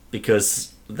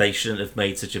because they shouldn't have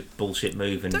made such a bullshit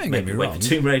move and made me wait for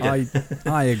Tomb Raider.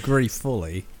 I agree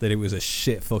fully that it was a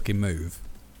shit fucking move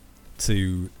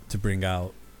to bring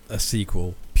out a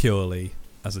sequel purely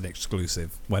as an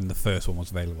exclusive when the first one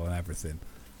was available and everything.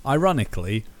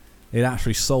 Ironically, it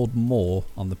actually sold more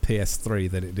on the PS3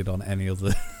 than it did on any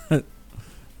other.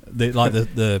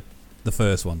 the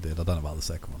first one did. I don't know about the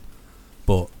second one,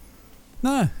 but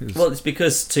no. It's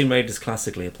because Tomb Raider is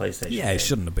classically a PlayStation game. It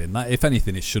shouldn't have been. If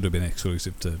anything, it should have been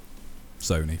exclusive to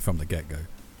Sony from the get go.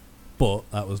 But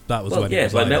that was when it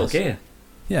was like Metal Gear.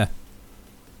 Yeah,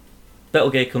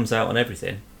 Metal Gear comes out on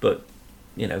everything, but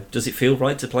does it feel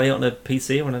right to play it on a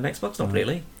PC or on an Xbox? Not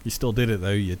really. You still did it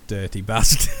though, you dirty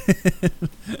bastard.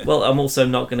 Well, I'm also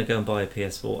not going to go and buy a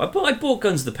PS4. I bought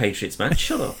Guns of the Patriots, man.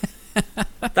 Shut up.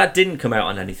 That didn't come out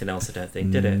on anything else, I don't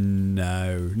think, did it?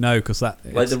 No, because that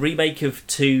Like the remake of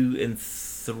 2 and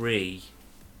 3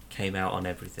 came out on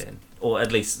everything, or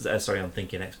at least, sorry, I'm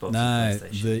thinking Xbox. No, and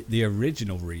PlayStation. the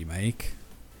original remake,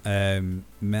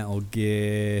 Metal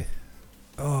Gear.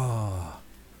 Oh,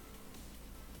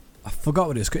 I forgot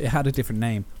what it was. It had a different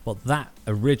name, but that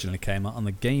originally came out on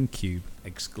the GameCube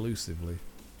exclusively.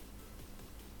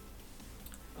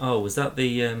 Oh, was that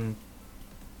the?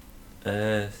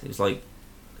 It was like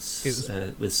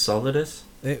with Solidus.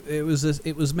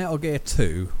 It was Metal Gear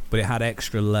 2, but it had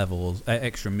extra levels,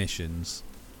 extra missions.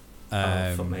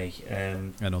 For me.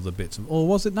 And other bits of, or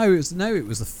was it? No, it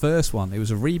was the first one. It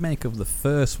was a remake of the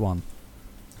first one.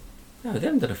 No, they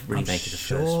haven't done a remake of the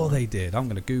first one. Sure they did. I'm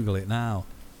going to Google it now.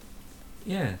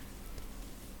 Yeah.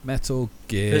 Metal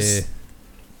Gear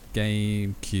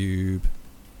GameCube.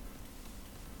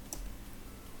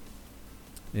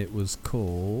 It was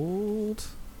called.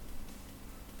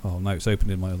 Oh no, it's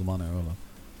opened in my other monitor. Hold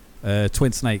on.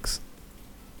 Twin Snakes.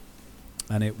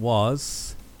 And it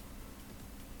was.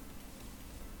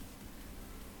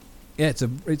 Yeah,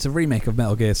 it's a remake of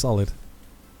Metal Gear Solid.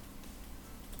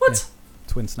 What? Yeah,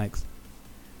 Twin Snakes.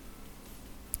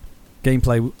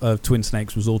 Gameplay of Twin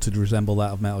Snakes was altered to resemble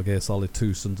that of Metal Gear Solid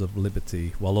 2: Sons of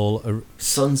Liberty, while all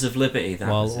Sons of Liberty.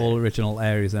 all original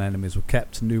areas and enemies were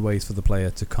kept, new ways for the player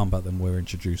to combat them were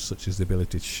introduced, such as the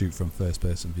ability to shoot from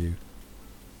first-person view.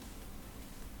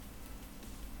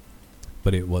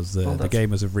 But it was the game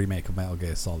was a remake of Metal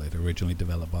Gear Solid, originally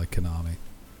developed by Konami.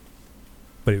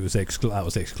 But it was that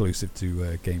was exclusive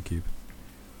to GameCube.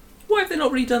 Why have they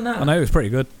not redone that? I know, it was pretty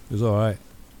good. It was alright.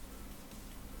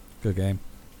 Good game.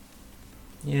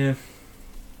 Yeah.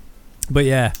 But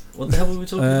yeah. What the hell were we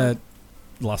talking about?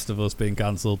 Last of Us being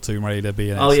cancelled, Tomb Raider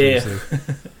being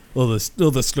exclusive. Yeah. other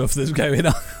stuff that's going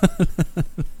on.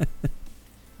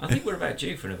 I think we're about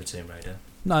due for another Tomb Raider.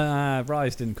 No,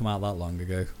 Rise didn't come out that long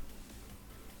ago.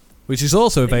 Which is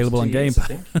also available on Game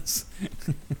Pass.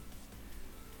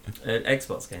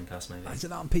 Xbox Game Pass, maybe. Is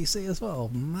it on PC as well?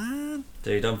 Man.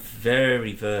 Dude, I'm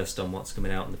very versed on what's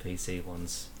coming out on the PC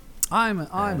ones. I'm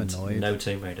annoyed. No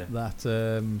Tomb Raider. That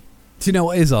do you know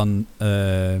what is on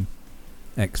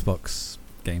Xbox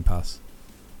Game Pass?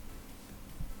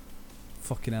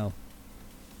 Fucking hell.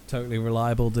 Totally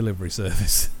reliable delivery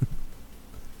service.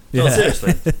 Yeah. Oh,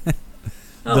 seriously?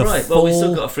 Oh, right. Well, we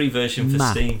still got a free version for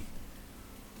map. Steam.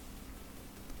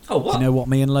 Oh, what? Do you know what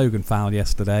me and Logan found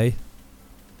yesterday?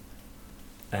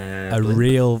 A Blimp.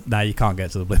 real... No, you can't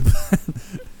get to the blimp.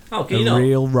 Oh, can you not? A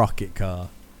real rocket car.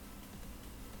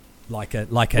 Like a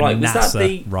Right,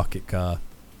 NASA rocket car.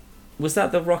 Was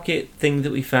that the rocket thing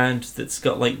that we found that's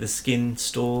got like the skin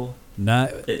store? No,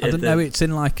 I don't know. It's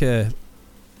in like a...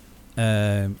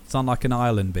 it's on like an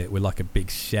island bit with like a big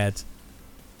shed.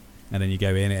 And then you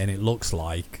go in and it looks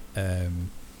like...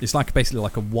 it's like basically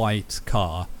like a white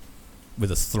car with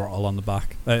a throttle on the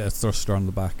back. A thruster on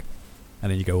the back.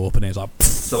 And then you go up and it's like...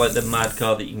 So like the mad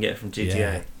car that you can get from GTA?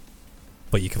 Yeah.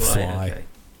 But you can fly. Okay.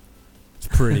 It's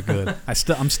pretty good.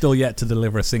 I'm still yet to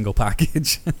deliver a single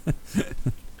package.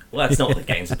 Well, that's not what the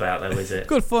game's about, though, is it?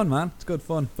 Good fun, man. It's good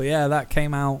fun. But yeah, that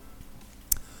came out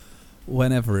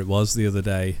whenever it was the other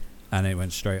day, and it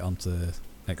went straight onto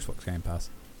Xbox Game Pass.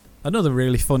 Another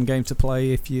really fun game to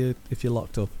play if you're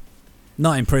locked up,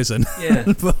 not in prison.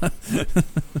 Yeah. But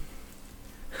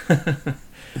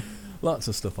lots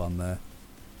of stuff on there.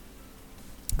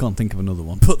 Can't think of another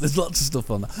one, but there's lots of stuff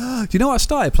on there. Do you know what I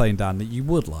started playing, Dan, that you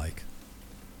would like?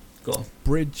 Go on.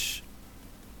 Bridge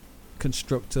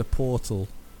Constructor Portal.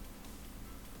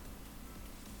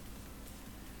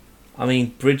 I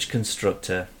mean, Bridge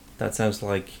Constructor. That sounds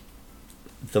like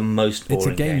the most boring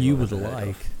It's a game you would I've ever heard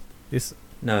like. of. It's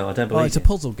No, I don't believe it's a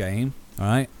puzzle game, all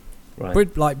right?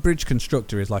 Right. Like Bridge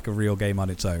Constructor is like a real game on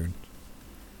its own.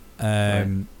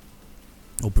 Right.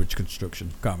 Or Bridge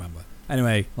Construction, can't remember.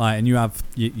 Anyway, like, and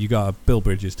you got to build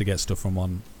bridges to get stuff from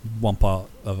one part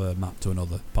of a map to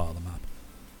another part of the map,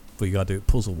 but you got to do it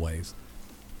puzzle ways.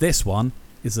 This one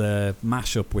is a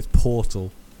mashup with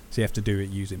Portal, so you have to do it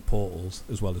using portals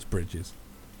as well as bridges.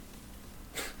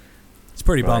 It's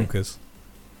pretty bonkers.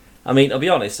 I mean, I'll be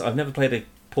honest, I've never played a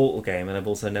Portal game, and I've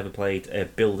also never played a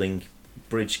building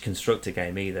bridge constructor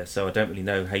game either, so I don't really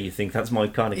know how you think that's my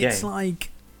kind of game. It's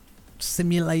like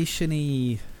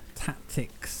simulation-y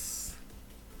tactics.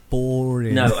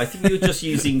 Boring. No, I think you're just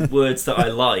using words that I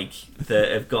like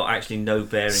that have got actually no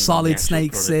bearing Solid on the actual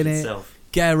Snakes product in itself.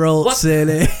 it. Geralt's in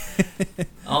it.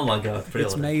 Oh my god,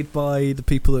 brilliant. It's made by the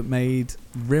people that made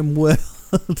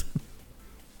RimWorld.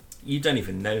 You don't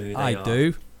even know who they are. I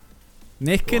do.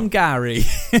 Nick Go on. and Gary.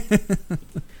 To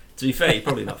be fair, you're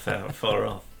probably not far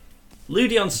off.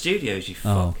 Ludion Studios, you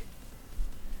fuck.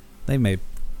 They made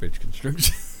Bridge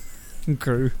Construction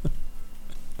Crew.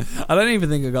 I don't even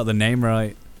think I got the name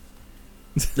right.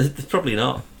 Probably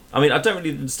not. I mean, I don't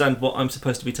really understand what I'm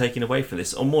supposed to be taking away from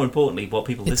this, or more importantly, what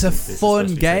people It's a listening to this are fun supposed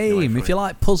to be taking away game. from If you it.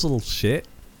 like puzzle shit,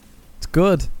 it's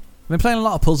good. I've been playing a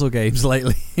lot of puzzle games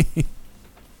lately.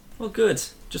 Well, good.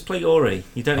 Just play Ori.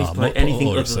 You don't need to play anything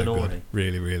other than Ori. Good.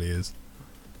 Really, really is.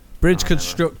 Bridge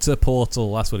Constructor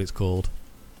Portal, that's what it's called.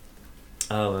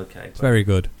 Oh, okay. It's very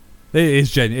good. It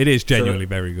is genuinely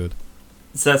very good.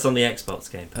 So that's on the Xbox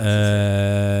Game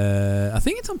Pass. I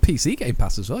think it's on PC Game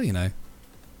Pass as well, you know.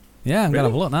 Yeah, I'm going to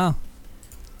have a look now.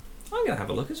 I'm going to have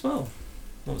a look as well.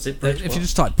 What was it? If you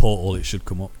just type Portal, it should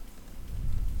come up.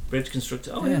 Bridge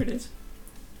Constructor. Oh, Yeah. here it is.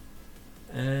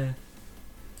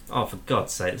 Oh, for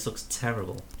God's sake, this looks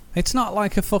terrible. It's not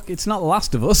like it's not The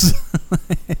Last of Us.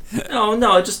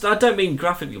 No, I don't mean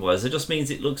graphically wise. It just means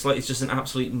it looks like it's just an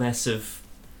absolute mess of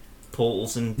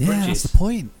portals and bridges. Yeah, that's the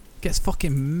point. Gets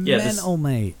fucking mental,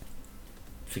 mate.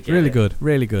 Forget really it. good,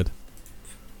 really good.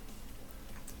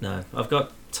 No, I've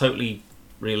got totally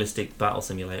realistic battle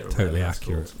simulator. Or Totally whatever it's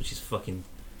accurate. called, which is fucking.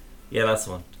 Yeah, that's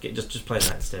the one. Just play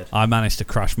that instead. I managed to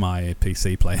crash my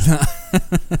PC playing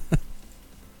that.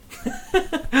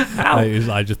 How?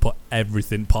 I just put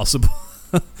everything possible,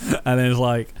 and then it's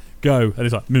like go, and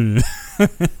it's like. Meh.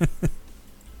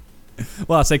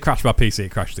 Well, I say crash my PC,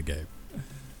 it crashed the game.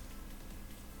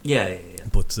 Yeah.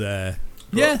 But yeah,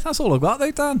 that's all I've got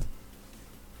though, Dan.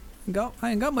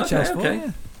 I ain't got much else for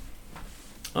you.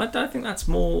 I don't think that's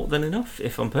more than enough,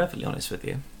 if I'm perfectly honest with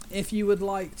you. If you would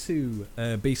like to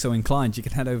be so inclined, you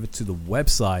can head over to the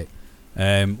website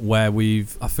where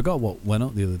I forgot what went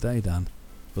up the other day, Dan.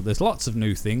 But there's lots of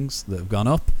new things that have gone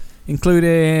up,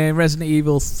 including Resident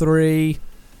Evil 3,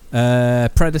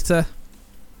 Predator.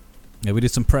 Yeah, we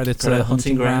did some Predator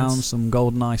Hunting Grounds, some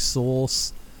GoldenEye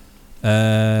Source,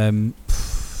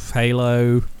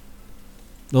 Halo,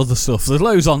 other stuff. There's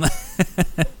loads on there.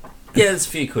 Yeah, there's a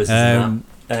few quizzes in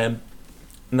that.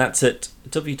 And that's at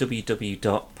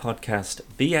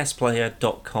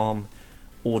www.podcastvsplayer.com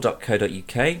or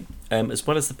 .co.uk, as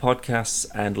well as the podcasts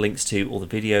and links to all the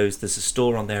videos. There's a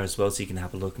store on there as well, so you can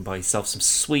have a look and buy yourself some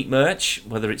sweet merch,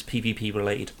 whether it's PvP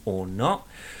related or not.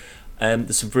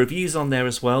 There's some reviews on there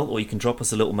as well, or you can drop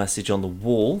us a little message on the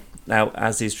wall. Now,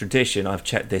 as is tradition, I've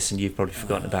checked this and you've probably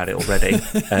forgotten about it already.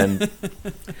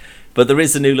 But there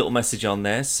is a new little message on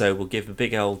there, so we'll give a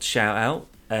big old shout out.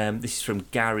 This is from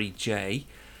Gary J.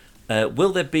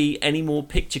 Will there be any more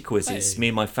picture quizzes? Me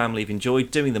and my family have enjoyed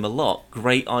doing them a lot.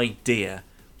 Great idea.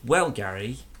 Well,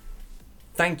 Gary,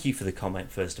 thank you for the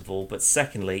comment, first of all. But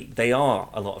secondly, they are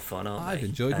a lot of fun, aren't they? I've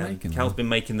enjoyed making them. Cal's been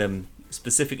making them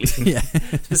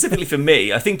specifically for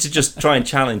me. I think to just try and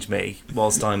challenge me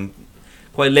whilst I'm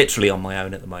quite literally on my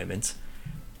own at the moment.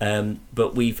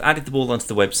 But we've added them all onto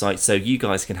the website so you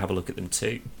guys can have a look at them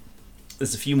too.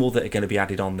 There's a few more that are going to be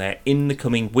added on there in the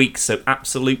coming weeks, so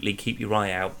absolutely keep your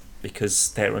eye out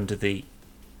because they're under the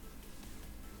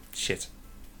shit.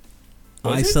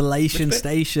 Isolation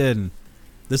Station.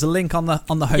 There's a link on the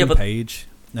homepage.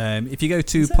 If you go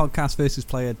to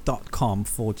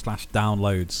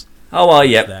podcastversusplayer.com/downloads. Oh,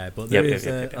 yeah. There, but there is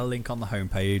a link on the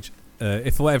homepage.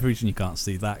 If for whatever reason you can't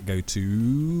see that, go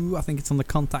to, I think it's on the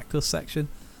contact us section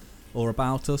or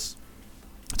about us.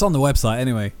 It's on the website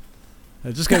anyway.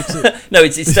 Just go to no,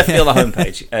 it's definitely on the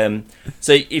homepage.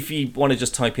 So if you want to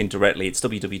just type in directly, it's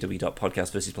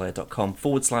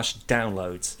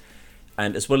www.podcastversusplayer.com/downloads.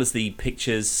 And as well as the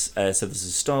pictures, so there's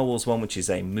a Star Wars one, which is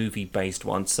a movie-based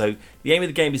one. So the aim of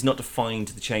the game is not to find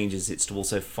the changes, it's to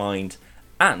also find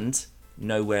and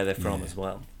know where they're from as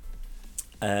well.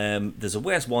 There's a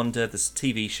Where's Wonder, there's a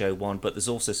TV show one, but there's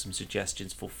also some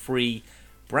suggestions for free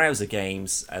browser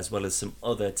games, as well as some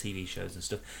other TV shows and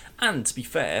stuff. And to be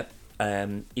fair,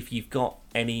 if you've got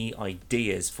any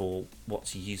ideas for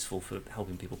what's useful for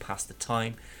helping people pass the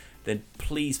time, then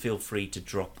please feel free to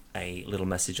drop a little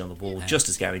message on the wall, just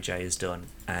as Gary J has done.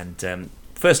 And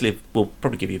firstly, we'll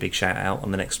probably give you a big shout out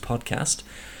on the next podcast.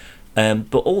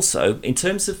 But also, in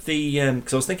terms of the...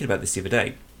 because I was thinking about this the other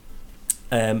day,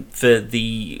 for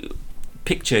the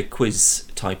picture quiz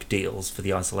type deals for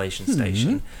the Isolation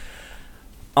Station,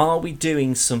 are we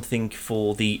doing something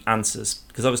for the answers?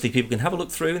 Because obviously people can have a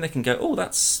look through and they can go, oh,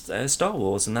 that's Star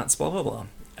Wars and that's blah, blah, blah.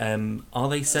 Are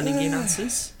they sending in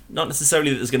answers? Not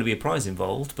necessarily that there's going to be a prize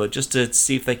involved, but just to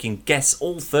see if they can guess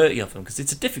all 30 of them, because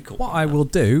it's a difficult one. What I will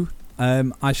do,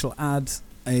 I shall add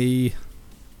a...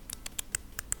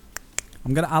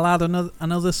 I'll add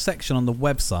another section on the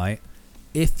website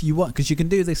if you want, because you can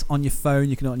do this on your phone,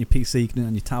 you can do it on your PC, you can do it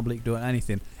on your tablet, you can do it on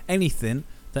anything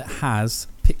that has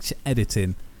picture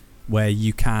editing where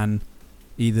you can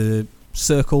either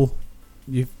circle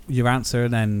your answer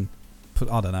and then put,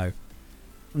 I don't know.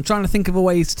 I'm trying to think of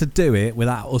ways to do it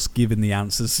without us giving the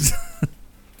answers.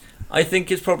 I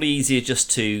think it's probably easier just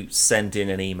to send in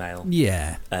an email.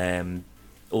 Yeah.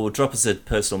 Or drop us a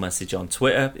personal message on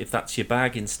Twitter if that's your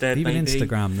bag instead. Even maybe.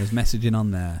 Instagram, there's messaging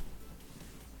on there.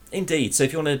 Indeed. So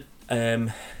if you want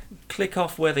to click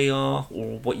off where they are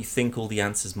or what you think all the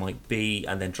answers might be,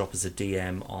 and then drop us a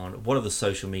DM on one of the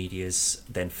social medias,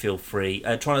 then feel free.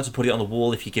 Try not to put it on the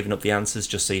wall if you're giving up the answers,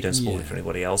 just so you don't spoil it for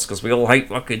anybody else, because we all hate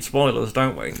fucking spoilers,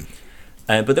 don't we?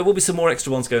 But there will be some more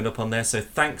extra ones going up on there, so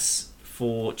thanks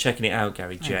for checking it out,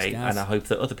 Gary J. And I hope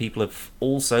that other people have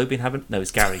also been having... No,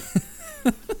 it's Gary.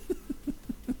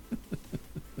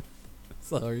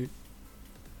 Sorry.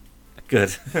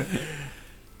 Good.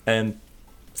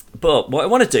 But what I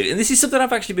want to do, and this is something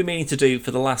I've actually been meaning to do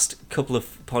for the last couple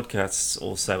of podcasts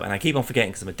or so, and I keep on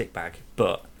forgetting because I'm a dickbag,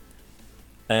 but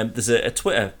there's a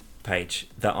Twitter page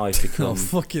that I've become... Oh,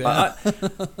 fuck it.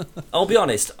 I'll be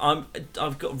honest, I've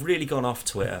really gone off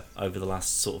Twitter over the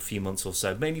last sort of few months or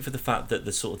so, mainly for the fact that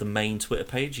the sort of the main Twitter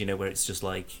page, you know, where it's just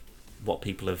like what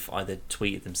people have either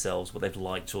tweeted themselves, what they've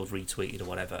liked or retweeted or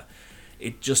whatever.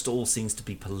 It just all seems to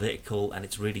be political, and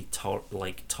it's really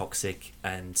toxic,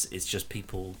 and it's just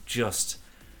people just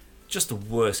the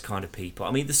worst kind of people.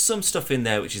 I mean, there's some stuff in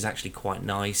there which is actually quite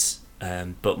nice,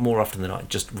 but more often than not, it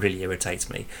just really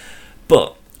irritates me.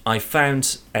 But I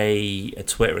found a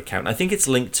Twitter account. I think it's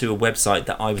linked to a website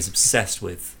that I was obsessed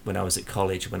with when I was at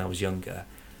college, when I was younger,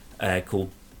 called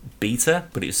Beta,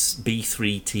 but it was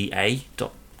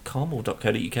b3ta.com or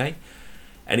 .co.uk,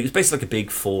 and it was basically like a big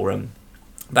forum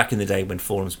back in the day when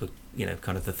forums were, you know,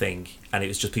 kind of the thing, and it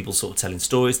was just people sort of telling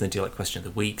stories, and they do like question of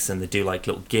the weeks, and they do like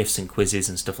little gifs and quizzes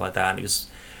and stuff like that, and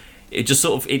it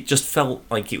just felt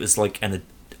like it was like a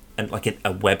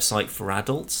website for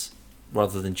adults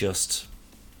rather than just...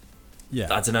 Yeah,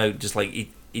 I don't know, just like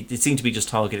it seemed to be just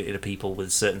targeted at people with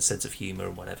a certain sense of humour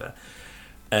or whatever.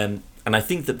 And I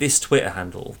think that this Twitter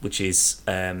handle, which is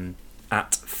at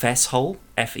Fesshole,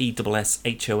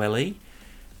 FESSHOLE.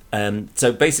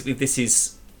 So basically, this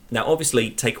is now obviously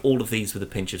take all of these with a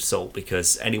pinch of salt,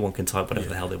 because anyone can type whatever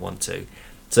the hell they want to.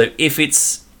 So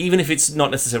even if it's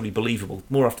not necessarily believable,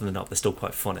 more often than not, they're still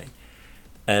quite funny.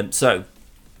 So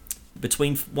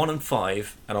between 1 and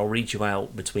 5, and I'll read you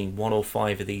out between 1 or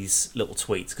 5 of these little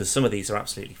tweets, because some of these are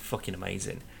absolutely fucking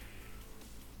amazing.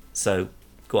 So,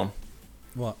 go on.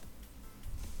 What?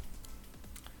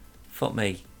 Fuck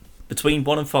me. Between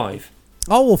 1 and 5.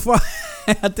 Oh, well,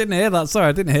 I didn't hear that. Sorry,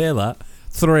 I didn't hear that.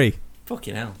 3.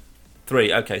 Fucking hell.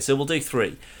 3. Okay, so we'll do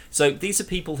 3. So these are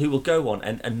people who will go on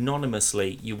and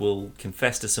anonymously you will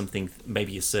confess to something,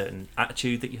 maybe a certain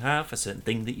attitude that you have, a certain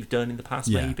thing that you've done in the past,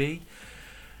 maybe.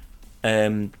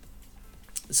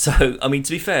 So, I mean,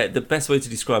 to be fair, the best way to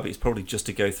describe it is probably just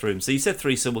to go through them. So you said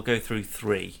 3, so we'll go through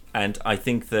 3. And I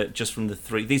think that just from the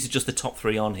 3, these are just the top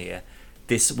 3 on here.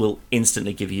 This will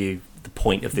instantly give you the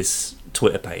point of this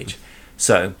Twitter page.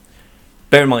 So,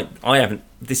 bear in mind,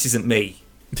 this isn't me,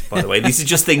 by the way. These are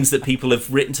just things that people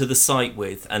have written to the site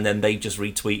with, and then they've just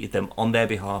retweeted them on their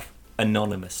behalf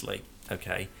anonymously.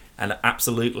 Okay? And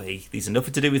absolutely, these are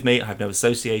nothing to do with me. I have no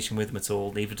association with them at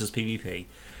all. Neither does PvP.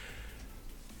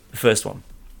 The first one.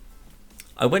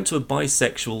 I went to a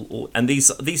bisexual... and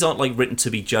these aren't like written to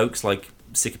be jokes like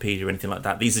Wikipedia or anything like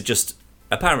that. These are just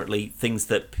apparently things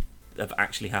that have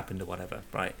actually happened or whatever,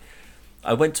 right?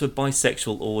 I went to a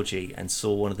bisexual orgy and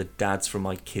saw one of the dads from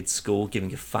my kid's school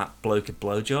giving a fat bloke a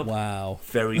blowjob. Wow.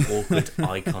 Very awkward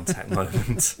eye contact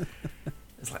moment.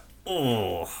 It's like,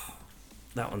 oh,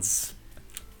 that one's...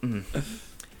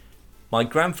 My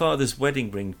grandfather's wedding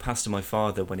ring passed to my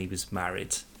father when he was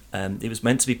married. It was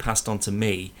meant to be passed on to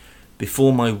me.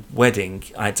 Before my wedding,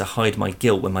 I had to hide my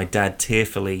guilt when my dad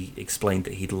tearfully explained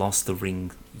that he'd lost the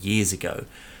ring years ago.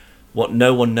 What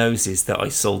no one knows is that I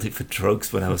sold it for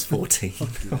drugs when I was 14.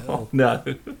 Oh, no.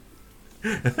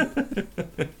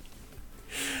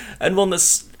 And one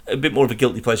that's a bit more of a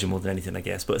guilty pleasure more than anything, I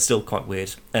guess, but still quite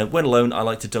weird. When alone, I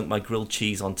like to dunk my grilled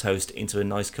cheese on toast into a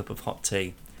nice cup of hot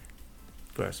tea.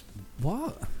 Gross.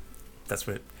 What? That's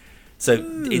weird. So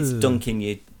it's dunking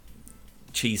your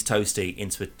cheese toasty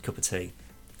into a cup of tea.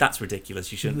 That's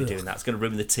ridiculous. You shouldn't be doing that. It's going to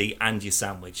ruin the tea and your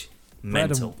sandwich.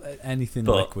 Mental. Anything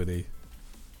liquidy.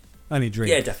 Any drink.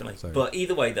 Yeah, definitely. Sorry. But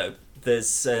either way, though,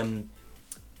 there's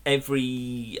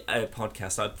every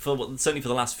podcast, certainly for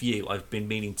the last few, I've been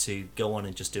meaning to go on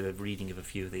and just do a reading of a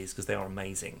few of these because they are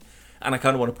amazing. And I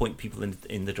kind of want to point people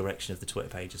in the direction of the Twitter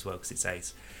page as well because it's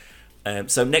ace.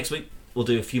 So next week, we'll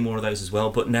do a few more of those as well.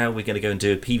 But now we're going to go and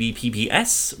do a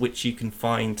PvPBS, which you can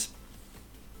find...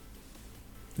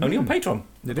 Only on Patreon.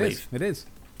 It is.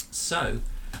 So,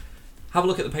 have a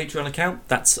look at the Patreon account.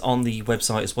 That's on the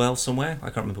website as well somewhere. I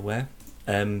can't remember where,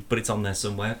 but it's on there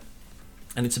somewhere.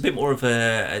 And it's a bit more of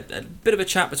a bit of a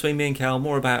chat between me and Cal,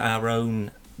 more about our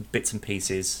own bits and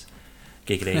pieces,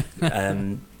 giggly,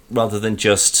 rather than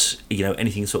just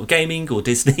anything sort of gaming or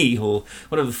Disney or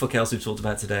whatever the fuck else we've talked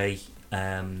about today.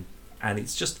 And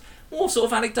it's just more sort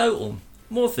of anecdotal,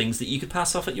 more things that you could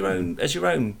pass off at your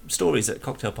own stories at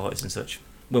cocktail parties and such,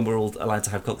 when we're all allowed to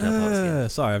have cocktail parties again.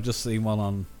 Sorry, I've just seen one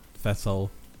on Fethol.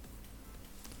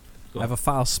 I have a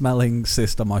foul-smelling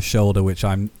cyst on my shoulder, which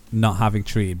I'm not having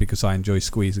treated because I enjoy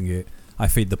squeezing it. I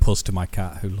feed the pus to my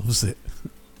cat, who loves it.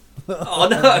 Oh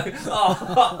no!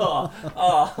 Oh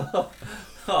no!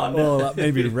 Oh, that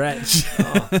made me wretch.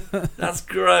 That's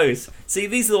gross. See,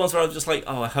 these are the ones where I'm just like,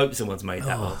 I hope someone's made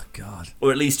that up. Oh God!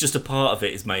 Or at least just a part of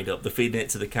it is made up. The feeding it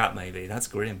to the cat, maybe. That's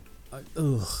grim.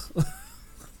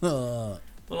 Well,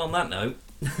 on that note,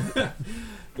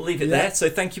 we'll leave it there. So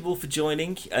thank you all for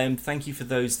joining. Thank you for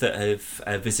those that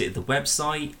have visited the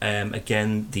website.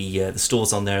 Again, the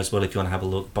store's on there as well if you want to have a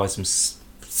look, buy some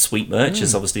sweet merch,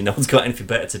 as obviously no one's got anything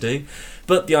better to do.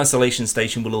 But the isolation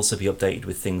station will also be updated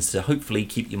with things to hopefully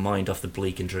keep your mind off the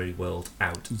bleak and dreary world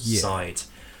outside.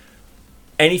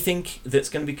 Anything that's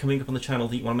going to be coming up on the channel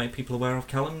that you want to make people aware of,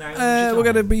 Callum? Now we're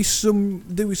going to be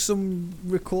doing some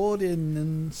recording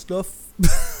and stuff.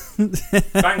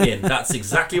 Banging. That's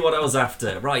exactly what I was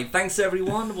after. Right, thanks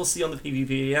everyone. We'll see you on the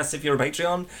PvPS if you're a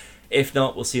Patreon. If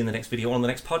not, we'll see you in the next video or on the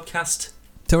next podcast.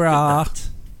 Ta-ra!